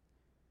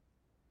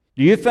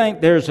 Do you think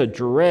there's a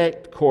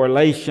direct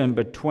correlation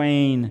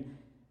between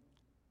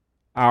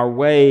our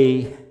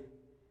way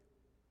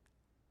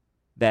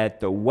that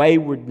the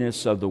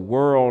waywardness of the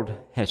world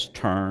has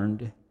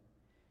turned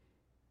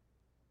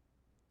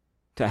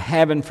to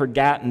having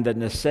forgotten the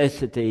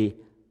necessity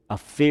of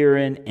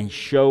fearing and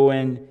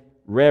showing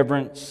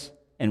reverence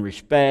and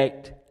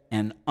respect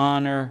and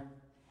honor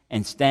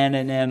and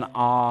standing in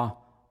awe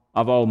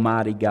of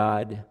Almighty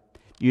God?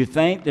 You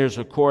think there's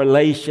a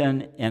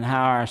correlation in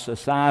how our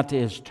society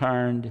has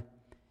turned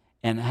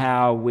and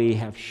how we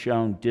have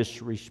shown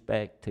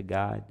disrespect to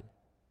God?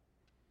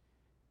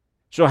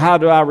 So how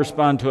do I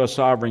respond to a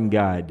sovereign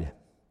God?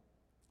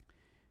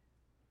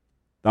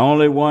 The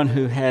only one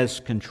who has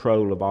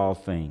control of all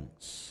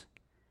things.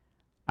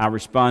 I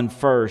respond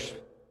first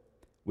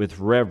with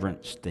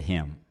reverence to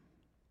Him.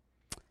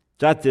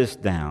 Jot this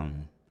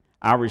down.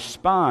 I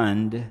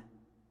respond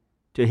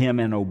to Him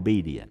in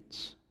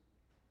obedience.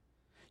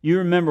 You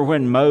remember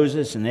when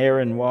Moses and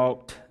Aaron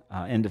walked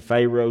into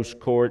Pharaoh's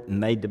court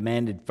and they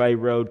demanded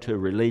Pharaoh to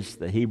release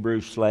the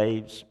Hebrew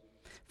slaves?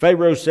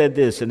 Pharaoh said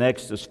this in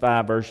Exodus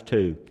 5 verse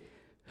 2,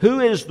 "Who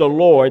is the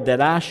Lord that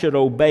I should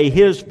obey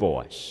His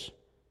voice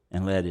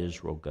and let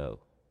Israel go?"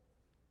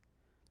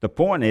 The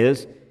point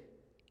is,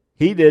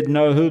 he didn't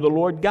know who the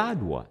Lord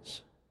God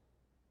was.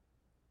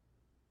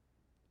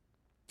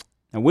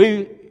 Now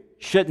we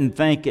shouldn't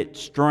think it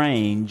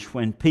strange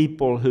when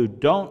people who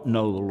don't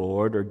know the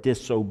Lord are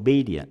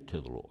disobedient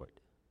to the Lord.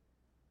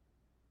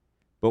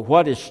 But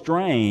what is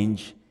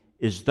strange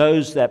is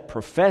those that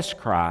profess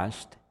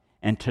Christ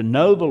and to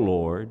know the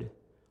Lord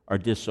are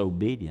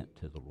disobedient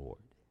to the Lord.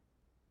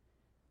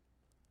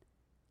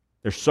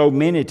 There's so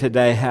many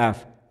today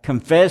have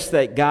confessed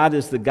that God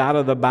is the God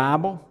of the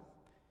Bible,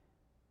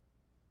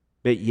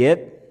 but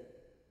yet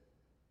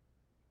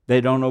they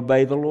don't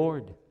obey the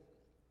Lord.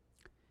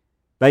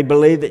 They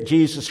believe that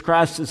Jesus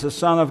Christ is the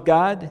Son of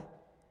God,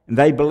 and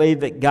they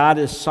believe that God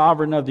is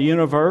sovereign of the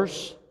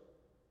universe.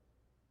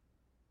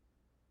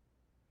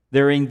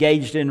 They're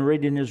engaged in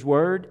reading His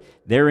Word.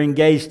 They're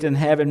engaged in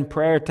having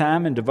prayer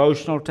time and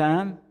devotional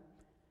time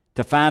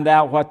to find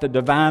out what the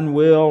divine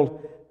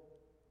will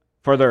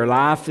for their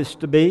life is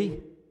to be.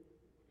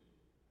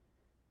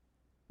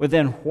 Well,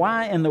 then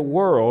why in the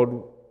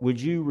world would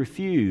you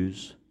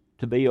refuse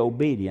to be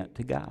obedient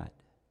to God?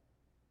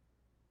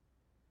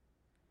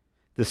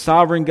 The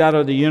sovereign God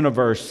of the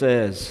universe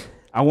says,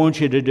 "I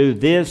want you to do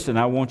this, and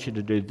I want you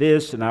to do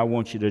this, and I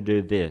want you to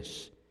do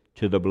this,"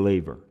 to the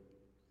believer.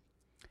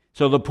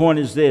 So the point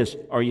is this: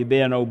 are you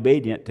being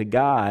obedient to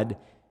God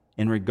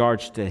in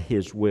regards to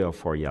His will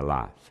for your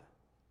life?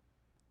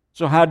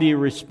 So how do you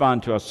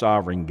respond to a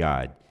sovereign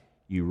God?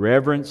 You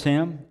reverence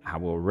Him. I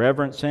will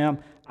reverence Him.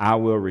 I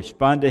will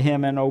respond to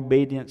Him in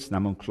obedience. And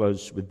I'm going to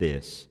close with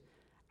this: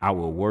 I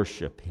will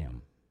worship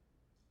Him.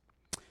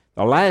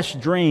 The last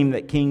dream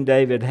that King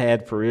David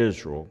had for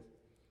Israel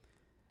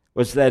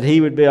was that he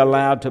would be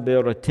allowed to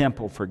build a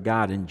temple for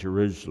God in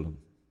Jerusalem.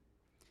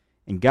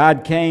 And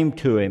God came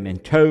to him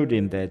and told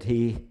him that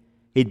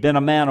he'd been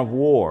a man of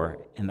war,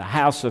 and the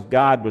house of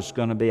God was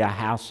going to be a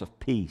house of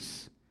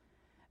peace,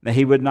 that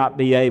he would not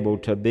be able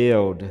to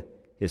build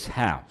his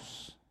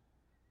house.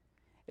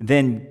 And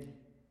then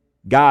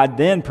God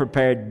then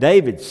prepared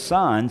David's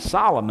son,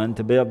 Solomon,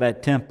 to build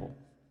that temple.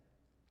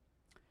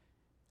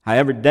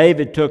 However,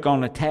 David took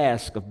on the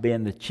task of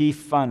being the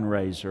chief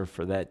fundraiser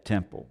for that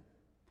temple.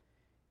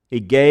 He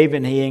gave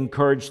and he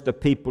encouraged the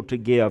people to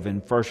give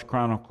in 1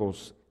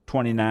 Chronicles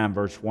 29,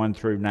 verse 1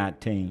 through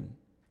 19.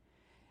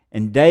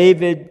 And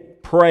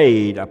David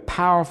prayed a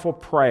powerful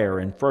prayer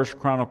in 1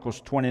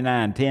 Chronicles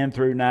 29, 10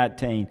 through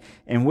 19,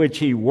 in which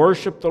he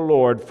worshiped the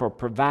Lord for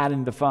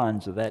providing the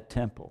funds of that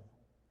temple.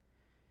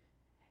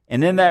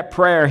 And in that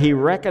prayer, he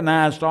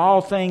recognized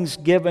all things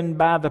given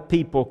by the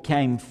people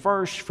came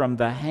first from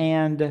the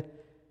hand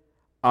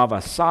of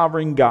a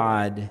sovereign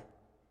God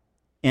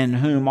in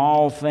whom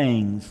all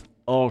things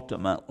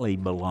ultimately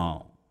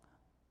belong.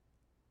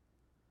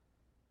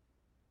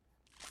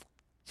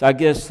 So I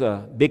guess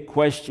the big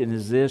question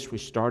is this. We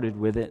started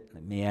with it.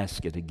 Let me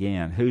ask it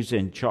again. Who's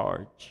in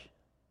charge?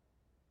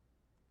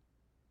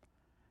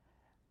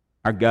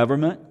 Our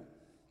government?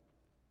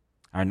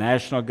 Our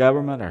national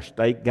government? Our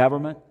state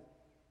government?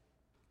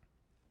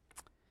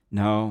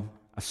 No,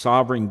 a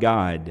sovereign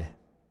God.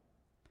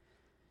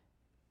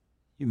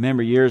 You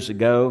remember years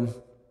ago,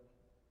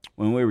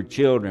 when we were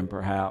children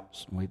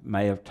perhaps, we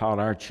may have taught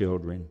our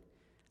children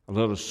a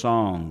little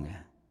song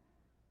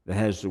that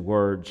has the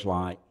words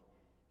like,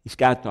 He's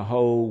got the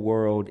whole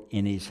world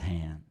in His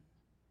hand.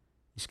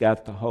 He's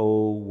got the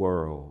whole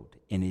world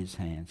in His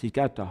hands. He's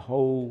got the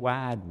whole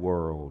wide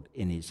world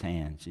in His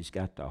hands. He's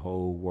got the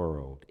whole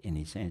world in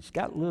His hands. He's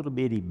got little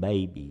bitty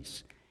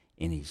babies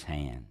in His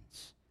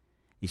hands.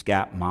 He's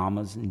got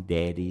mamas and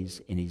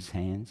daddies in His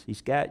hands.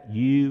 He's got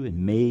you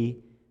and me,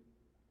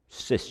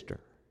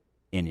 sister,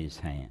 in His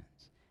hands.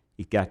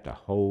 He's got the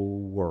whole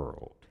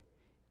world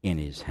in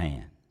His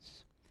hands.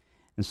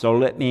 And so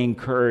let me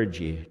encourage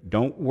you,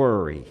 don't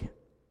worry.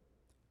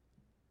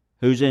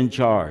 Who's in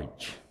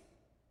charge?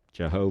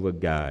 Jehovah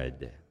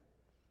God.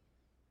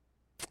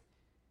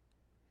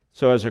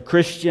 So as a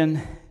Christian,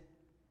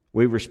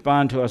 we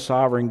respond to a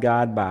sovereign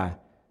God by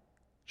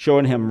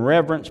showing Him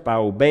reverence, by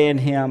obeying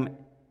Him,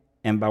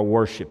 and by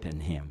worshiping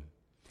Him.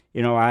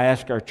 You know, I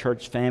asked our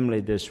church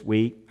family this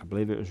week, I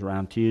believe it was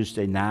around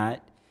Tuesday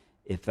night,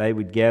 if they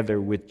would gather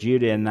with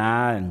Judah and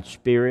I in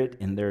spirit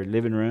in their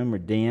living room or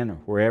den or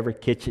wherever,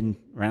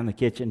 around the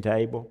kitchen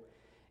table,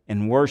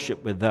 and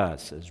worship with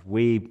us as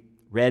we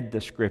read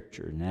the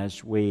Scripture and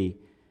as we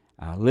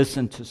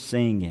listened to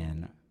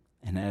singing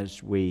and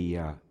as we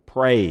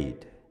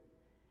prayed.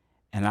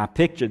 And I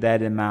pictured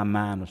that in my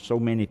mind of so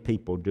many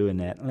people doing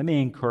that. Let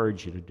me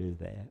encourage you to do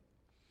that.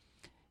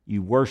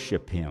 You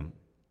worship Him.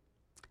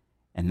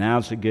 And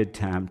now's a good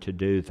time to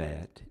do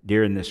that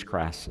during this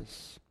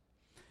crisis.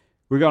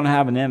 We're going to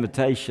have an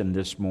invitation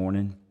this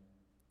morning.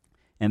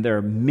 And there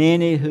are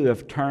many who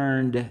have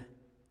turned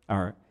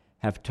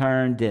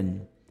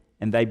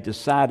and they've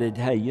decided,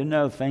 hey, you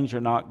know, things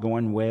are not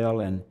going well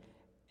and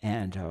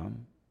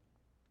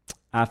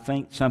I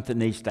think something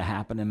needs to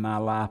happen in my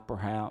life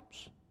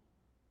perhaps.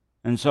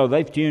 And so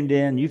they've tuned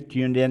in, you've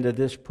tuned into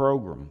this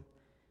program.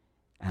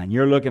 And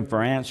you're looking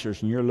for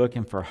answers and you're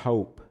looking for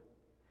hope.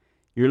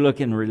 You're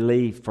looking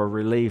for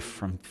relief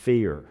from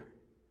fear.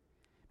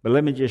 But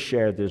let me just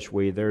share this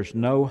with you. There's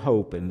no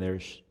hope and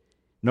there's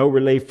no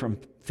relief from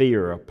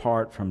fear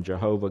apart from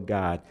Jehovah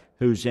God,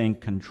 who's in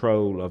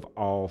control of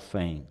all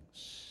things.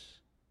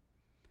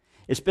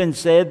 It's been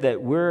said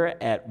that we're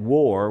at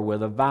war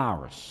with a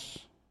virus.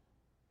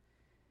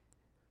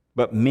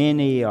 But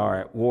many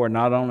are at war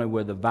not only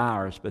with the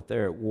virus, but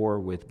they're at war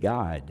with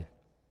God.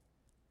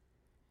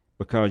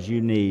 Because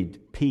you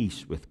need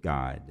peace with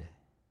God.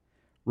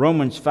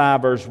 Romans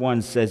 5 verse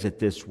 1 says it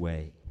this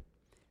way.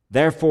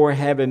 Therefore,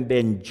 having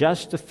been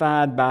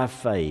justified by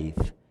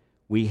faith,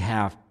 we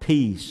have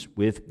peace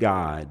with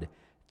God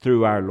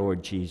through our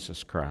Lord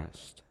Jesus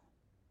Christ.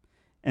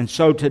 And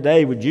so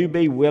today, would you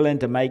be willing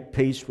to make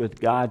peace with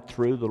God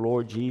through the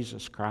Lord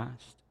Jesus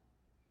Christ?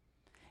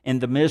 In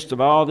the midst of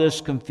all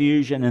this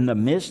confusion, in the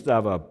midst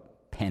of a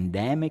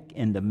pandemic,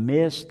 in the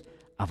midst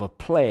of a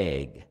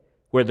plague,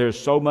 where there's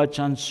so much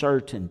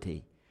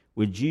uncertainty,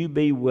 would you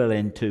be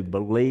willing to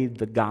believe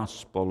the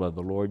gospel of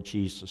the Lord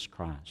Jesus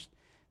Christ?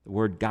 The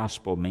word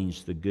gospel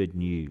means the good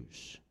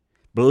news.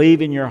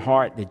 Believe in your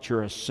heart that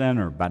you're a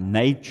sinner by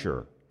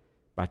nature,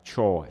 by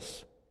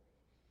choice.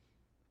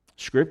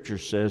 Scripture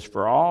says,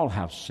 for all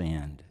have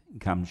sinned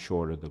and come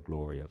short of the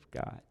glory of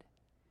God.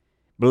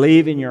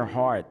 Believe in your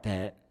heart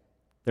that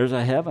there's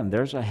a heaven,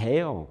 there's a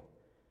hell.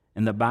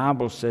 And the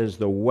Bible says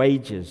the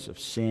wages of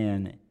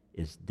sin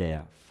is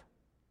death.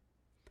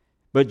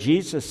 But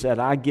Jesus said,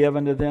 I give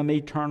unto them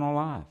eternal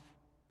life,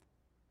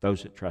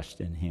 those that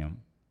trust in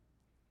Him.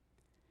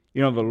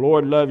 You know, the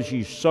Lord loves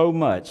you so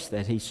much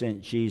that He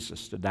sent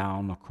Jesus to die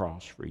on the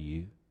cross for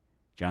you.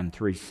 John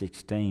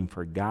 3:16,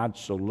 for God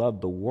so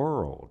loved the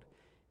world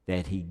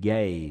that He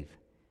gave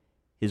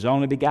His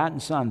only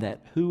begotten Son,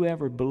 that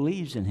whoever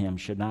believes in Him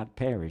should not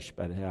perish,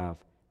 but have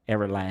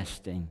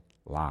everlasting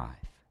life.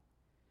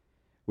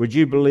 Would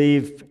you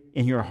believe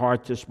in your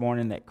heart this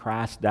morning that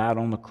Christ died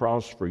on the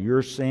cross for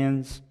your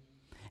sins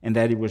and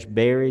that He was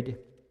buried?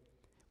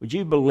 Would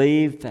you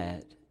believe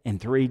that in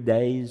 3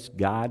 days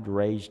God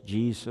raised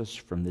Jesus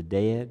from the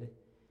dead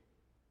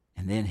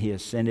and then He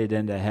ascended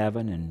into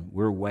heaven and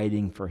we're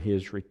waiting for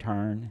His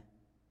return?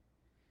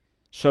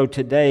 So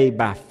today,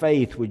 by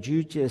faith, would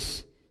you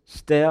just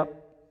stop,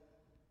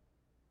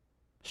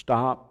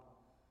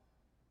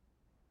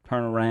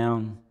 turn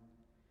around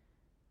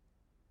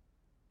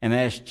and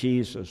ask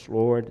Jesus,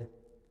 Lord,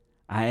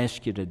 I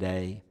ask you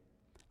today,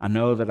 I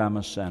know that I'm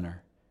a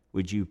sinner.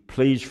 Would you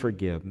please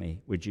forgive me?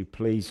 Would you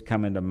please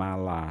come into my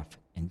life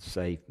and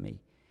save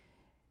me?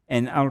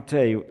 And I'll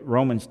tell you,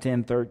 Romans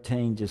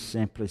 10:13 just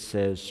simply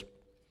says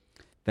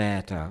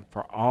that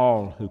for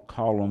all who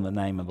call on the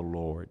name of the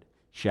Lord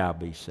shall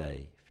be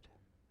saved.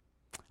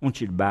 I want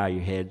you to bow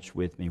your heads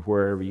with me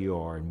wherever you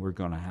are, and we're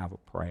going to have a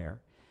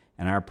prayer.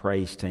 And our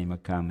praise team will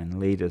come and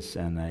lead us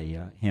in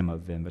a hymn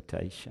of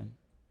invitation.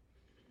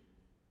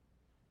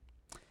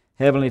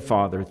 Heavenly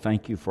Father,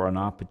 thank you for an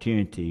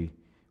opportunity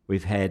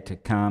we've had to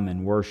come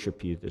and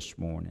worship you this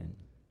morning.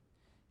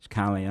 It's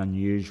kind of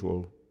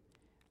unusual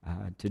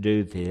to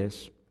do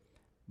this,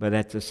 but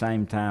at the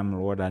same time,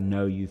 Lord, I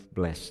know you've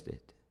blessed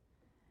it.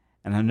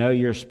 And I know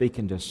you're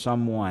speaking to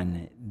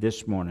someone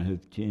this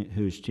morning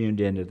who's tuned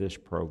into this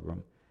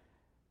program,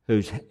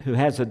 who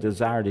has a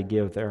desire to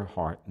give their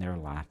heart and their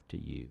life to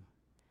you.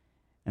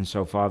 And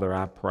so, Father,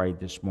 I pray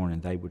this morning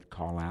they would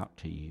call out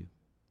to you.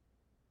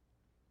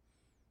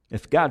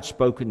 If God's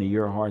spoken to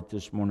your heart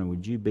this morning,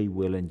 would you be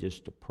willing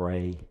just to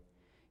pray?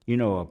 You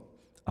know,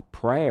 a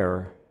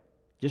prayer,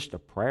 just a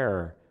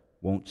prayer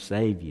won't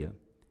save you,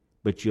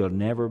 but you'll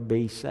never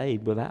be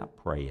saved without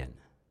praying.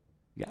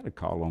 You got to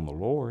call on the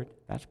Lord.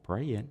 That's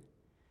praying.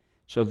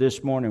 So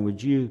this morning,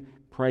 would you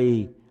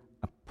pray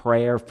a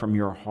prayer from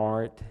your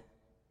heart,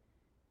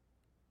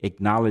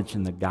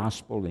 acknowledging the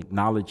gospel,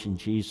 acknowledging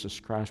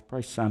Jesus Christ?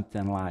 Pray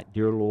something like,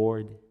 Dear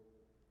Lord,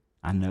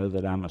 I know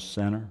that I'm a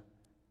sinner.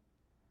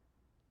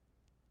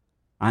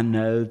 I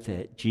know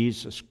that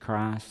Jesus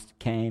Christ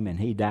came and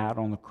He died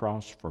on the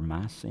cross for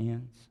my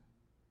sins.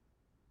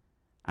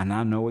 And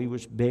I know He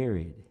was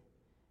buried.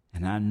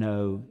 And I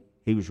know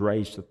He was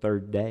raised the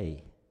third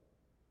day.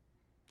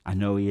 I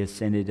know He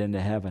ascended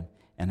into heaven.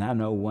 And I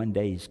know one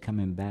day He's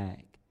coming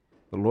back.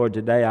 But Lord,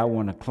 today I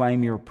want to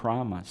claim your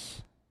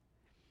promise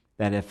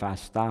that if I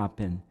stop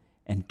and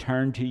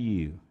turn to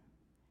you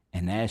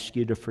and ask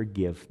you to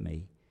forgive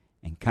me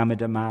and come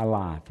into my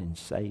life and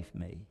save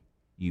me,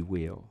 you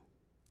will.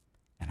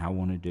 And I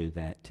want to do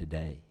that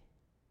today.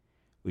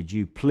 Would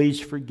you please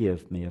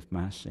forgive me of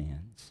my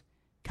sins,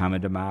 come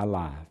into my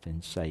life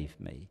and save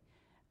me?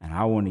 And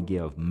I want to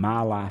give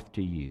my life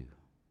to you.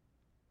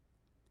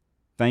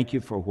 Thank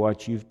you for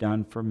what you've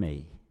done for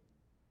me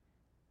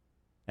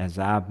as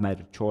I've made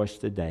a choice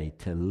today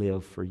to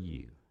live for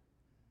you.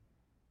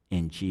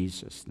 In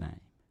Jesus'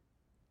 name,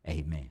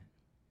 amen.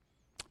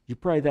 You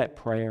pray that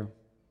prayer,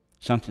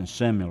 something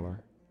similar.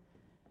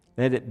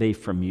 Let it be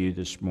from you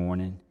this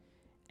morning.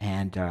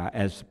 And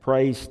as the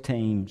praise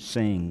team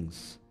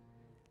sings,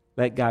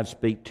 let God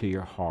speak to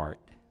your heart.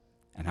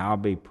 And I'll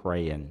be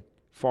praying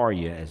for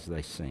you as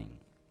they sing.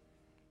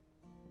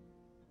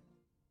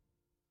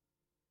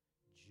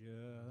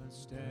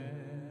 Just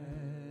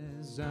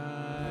as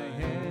I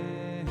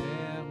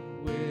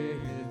am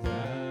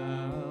without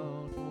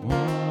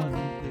one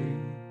plea,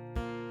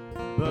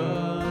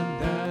 but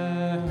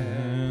that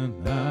thy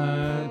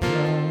blood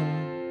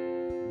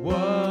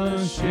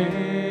was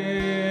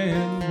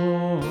shed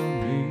for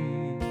me,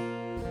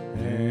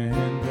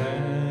 and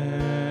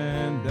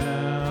that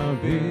thou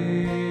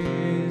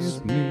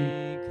bidst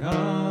me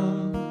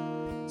come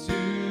to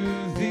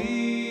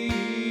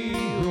thee,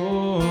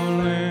 O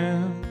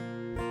Lamb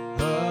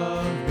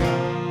of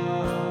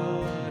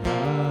God,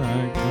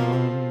 I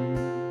come.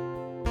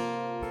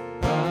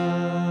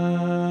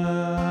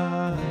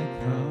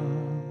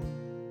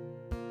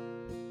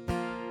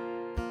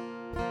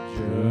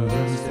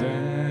 Just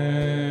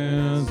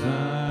as I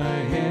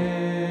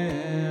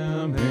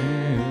am,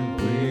 and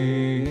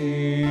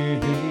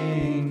waiting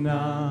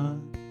not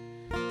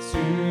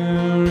to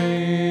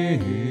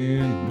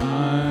rid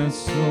my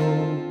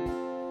soul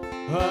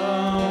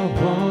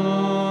of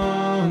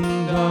one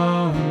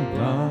dark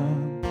blot,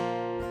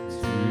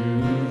 to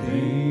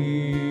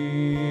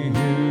thee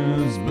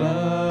whose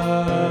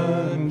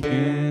blood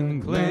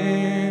can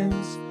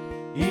cleanse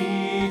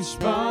each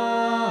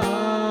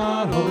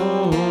spot, O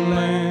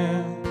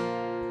Lamb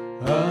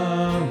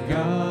of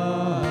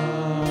God,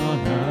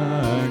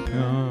 I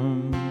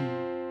come.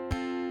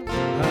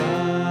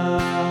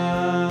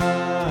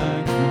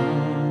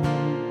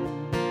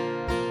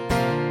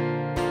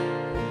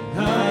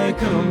 I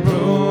come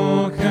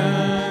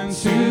broken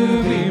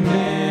to be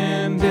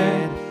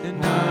mended,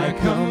 and I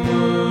come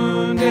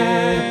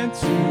wounded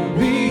to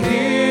be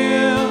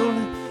healed.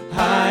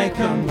 I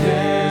come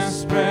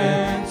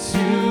desperate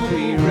to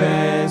be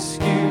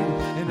rescued,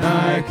 and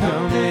I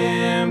come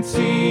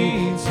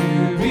empty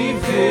to be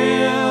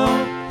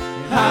filled.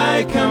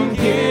 I come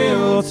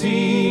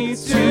guilty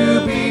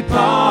to be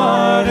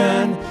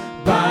pardoned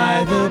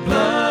by the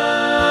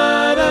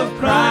blood of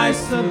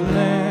Christ the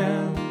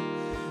Lamb.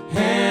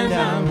 And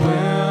I'm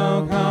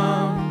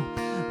welcome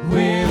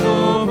with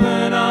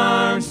open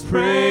arms,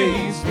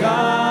 praise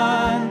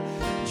God,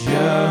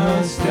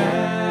 just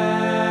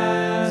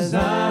as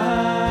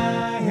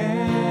I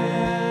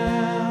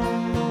am,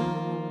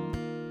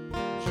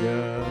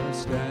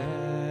 just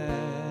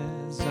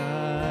as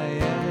I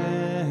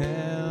am.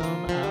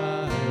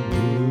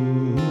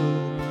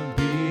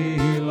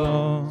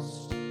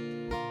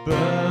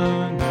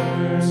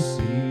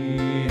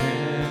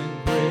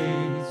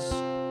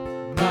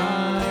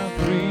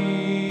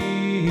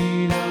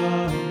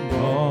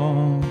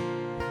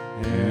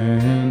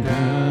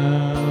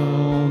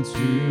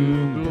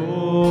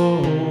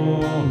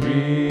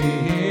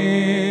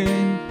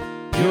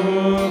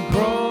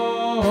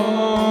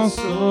 cross,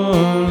 the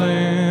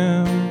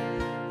Lamb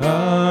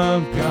of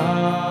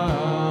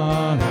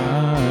God,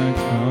 I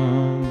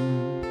come.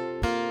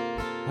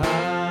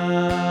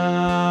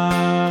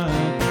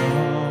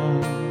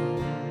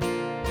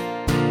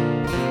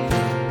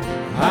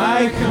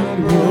 I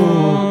come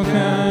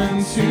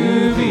broken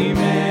to be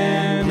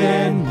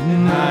mended,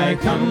 I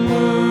come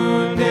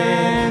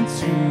wounded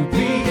to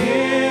be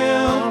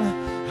healed,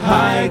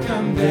 I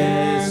come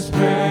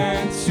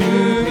desperate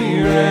to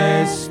be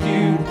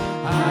rescued,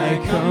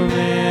 I come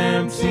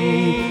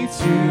empty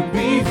to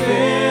be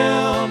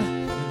filled,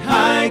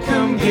 I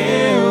come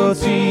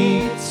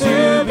guilty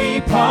to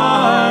be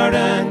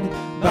pardoned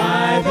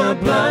by the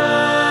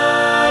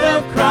blood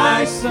of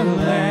Christ the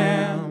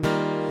Lamb,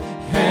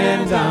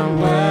 and I'm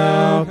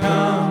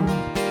welcome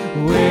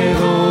with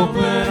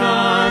open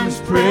arms,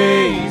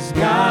 praise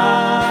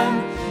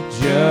God,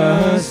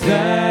 just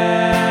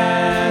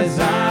as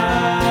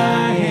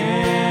I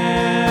am.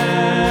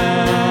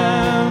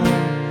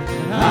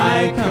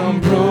 I come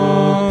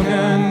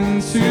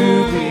broken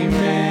to be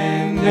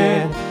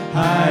mended,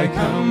 I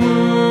come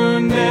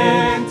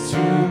wounded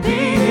to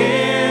be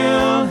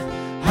healed,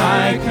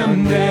 I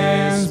come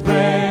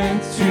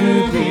desperate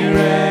to be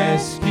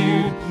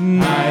rescued,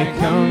 I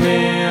come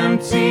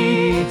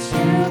empty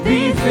to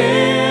be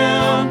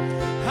filled,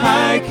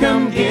 I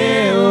come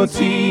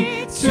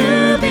guilty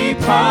to be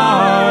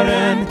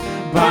pardoned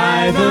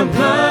by the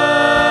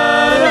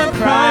blood of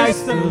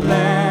Christ the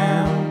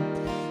Lamb,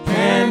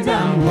 and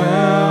I'm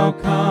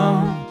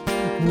welcome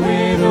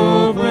with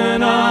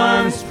open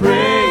arms,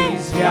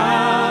 praise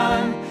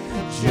God,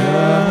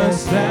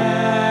 just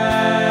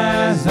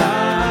as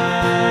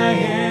I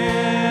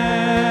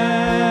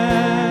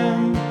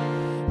am.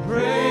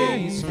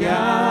 Praise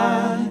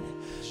God,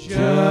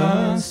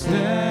 just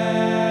as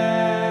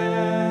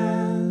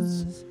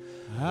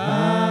I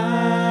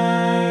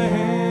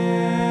am.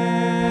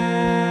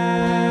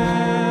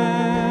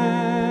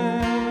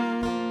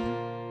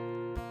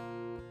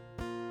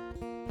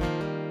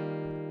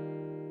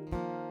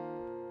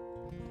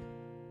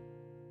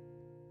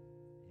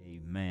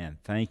 Amen.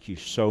 Thank you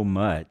so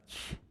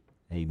much.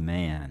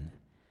 Amen.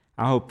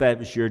 I hope that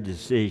was your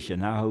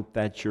decision. I hope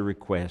that's your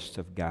request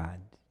of God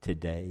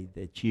today,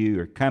 that you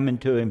are coming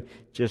to Him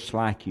just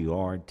like you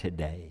are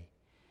today.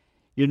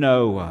 You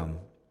know,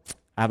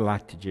 I'd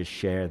like to just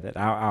share that.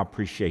 I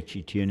appreciate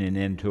you tuning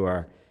in to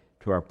our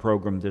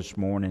program this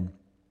morning.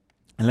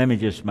 And let me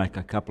just make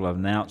a couple of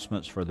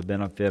announcements for the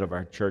benefit of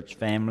our church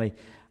family.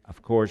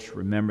 Of course,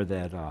 remember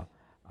that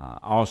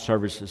all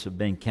services have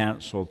been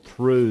canceled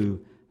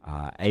through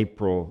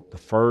April the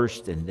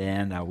 1st, and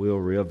then I will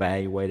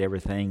reevaluate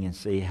everything and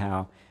see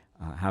how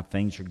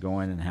things are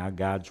going and how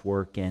God's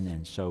working.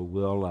 And so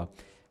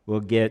we'll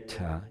get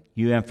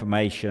you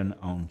information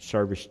on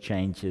service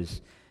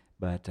changes,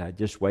 but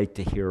just wait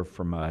to hear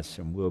from us,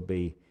 and we'll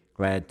be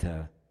glad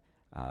to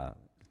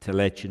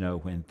let you know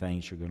when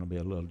things are going to be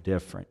a little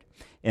different.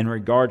 In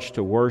regards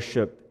to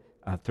worship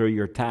through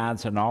your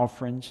tithes and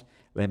offerings,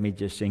 let me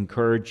just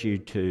encourage you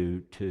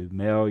to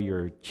mail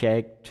your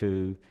check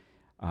to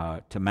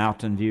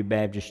Mountain View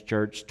Baptist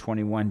Church,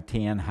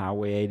 2110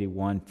 Highway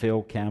 81,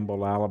 Phil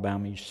Campbell,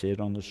 Alabama. You see it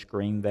on the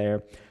screen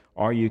there.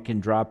 Or you can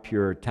drop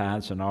your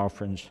tithes and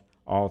offerings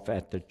off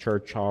at the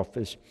church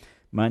office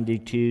Monday,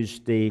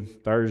 Tuesday,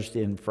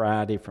 Thursday, and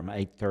Friday from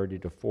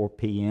 8:30 to 4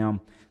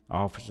 p.m. The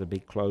office will be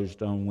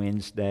closed on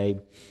Wednesday.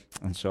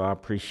 And so I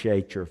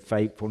appreciate your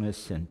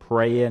faithfulness in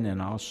praying,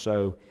 and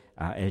also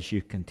as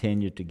you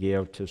continue to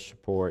give to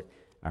support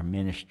our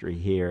ministry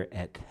here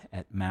at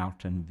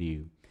Mountain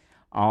View.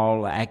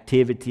 All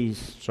activities,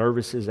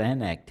 services,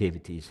 and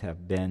activities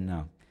have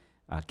been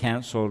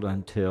canceled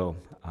until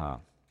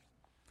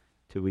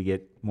we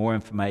get more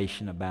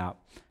information about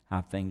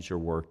how things are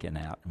working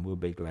out, and we'll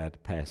be glad to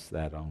pass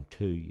that on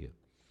to you.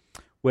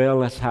 Well,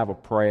 let's have a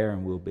prayer,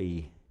 and we'll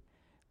be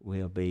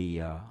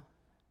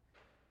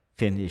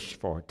finished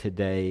for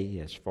today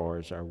as far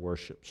as our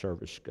worship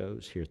service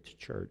goes here at the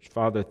church.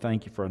 Father,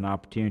 thank you for an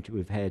opportunity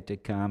we've had to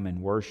come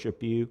and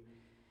worship you.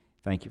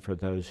 Thank you for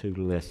those who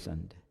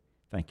listened.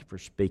 Thank you for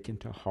speaking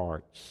to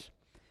hearts.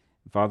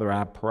 Father,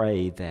 I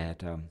pray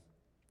that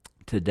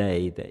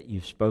today that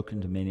you've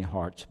spoken to many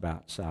hearts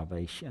about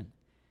salvation.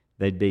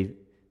 They'd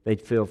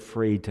feel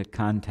free to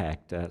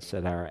contact us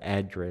at our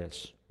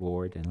address,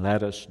 Lord, and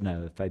let us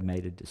know if they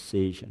made a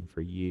decision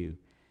for you.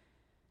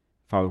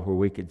 Father, where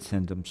we could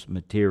send them some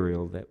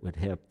material that would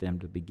help them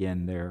to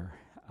begin their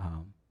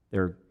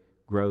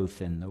growth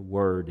in the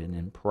Word and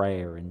in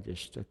prayer and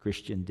just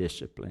Christian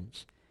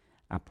disciplines.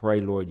 I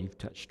pray, Lord, you've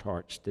touched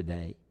hearts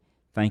today.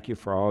 Thank you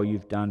for all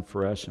you've done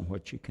for us and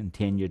what you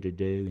continue to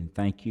do. And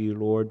thank you,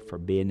 Lord, for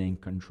being in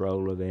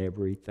control of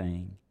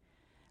everything.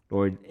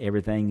 Lord,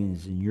 everything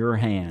is in your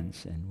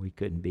hands, and we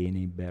couldn't be in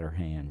any better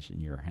hands than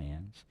your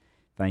hands.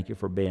 Thank you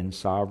for being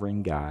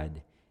sovereign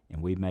God,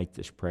 and we make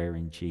this prayer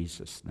in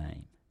Jesus'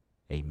 name.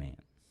 Amen.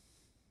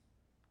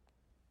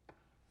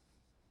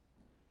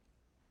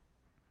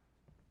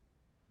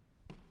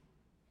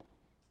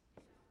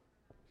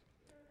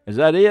 Is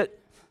that it?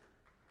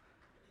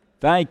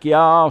 Thank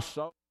y'all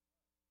so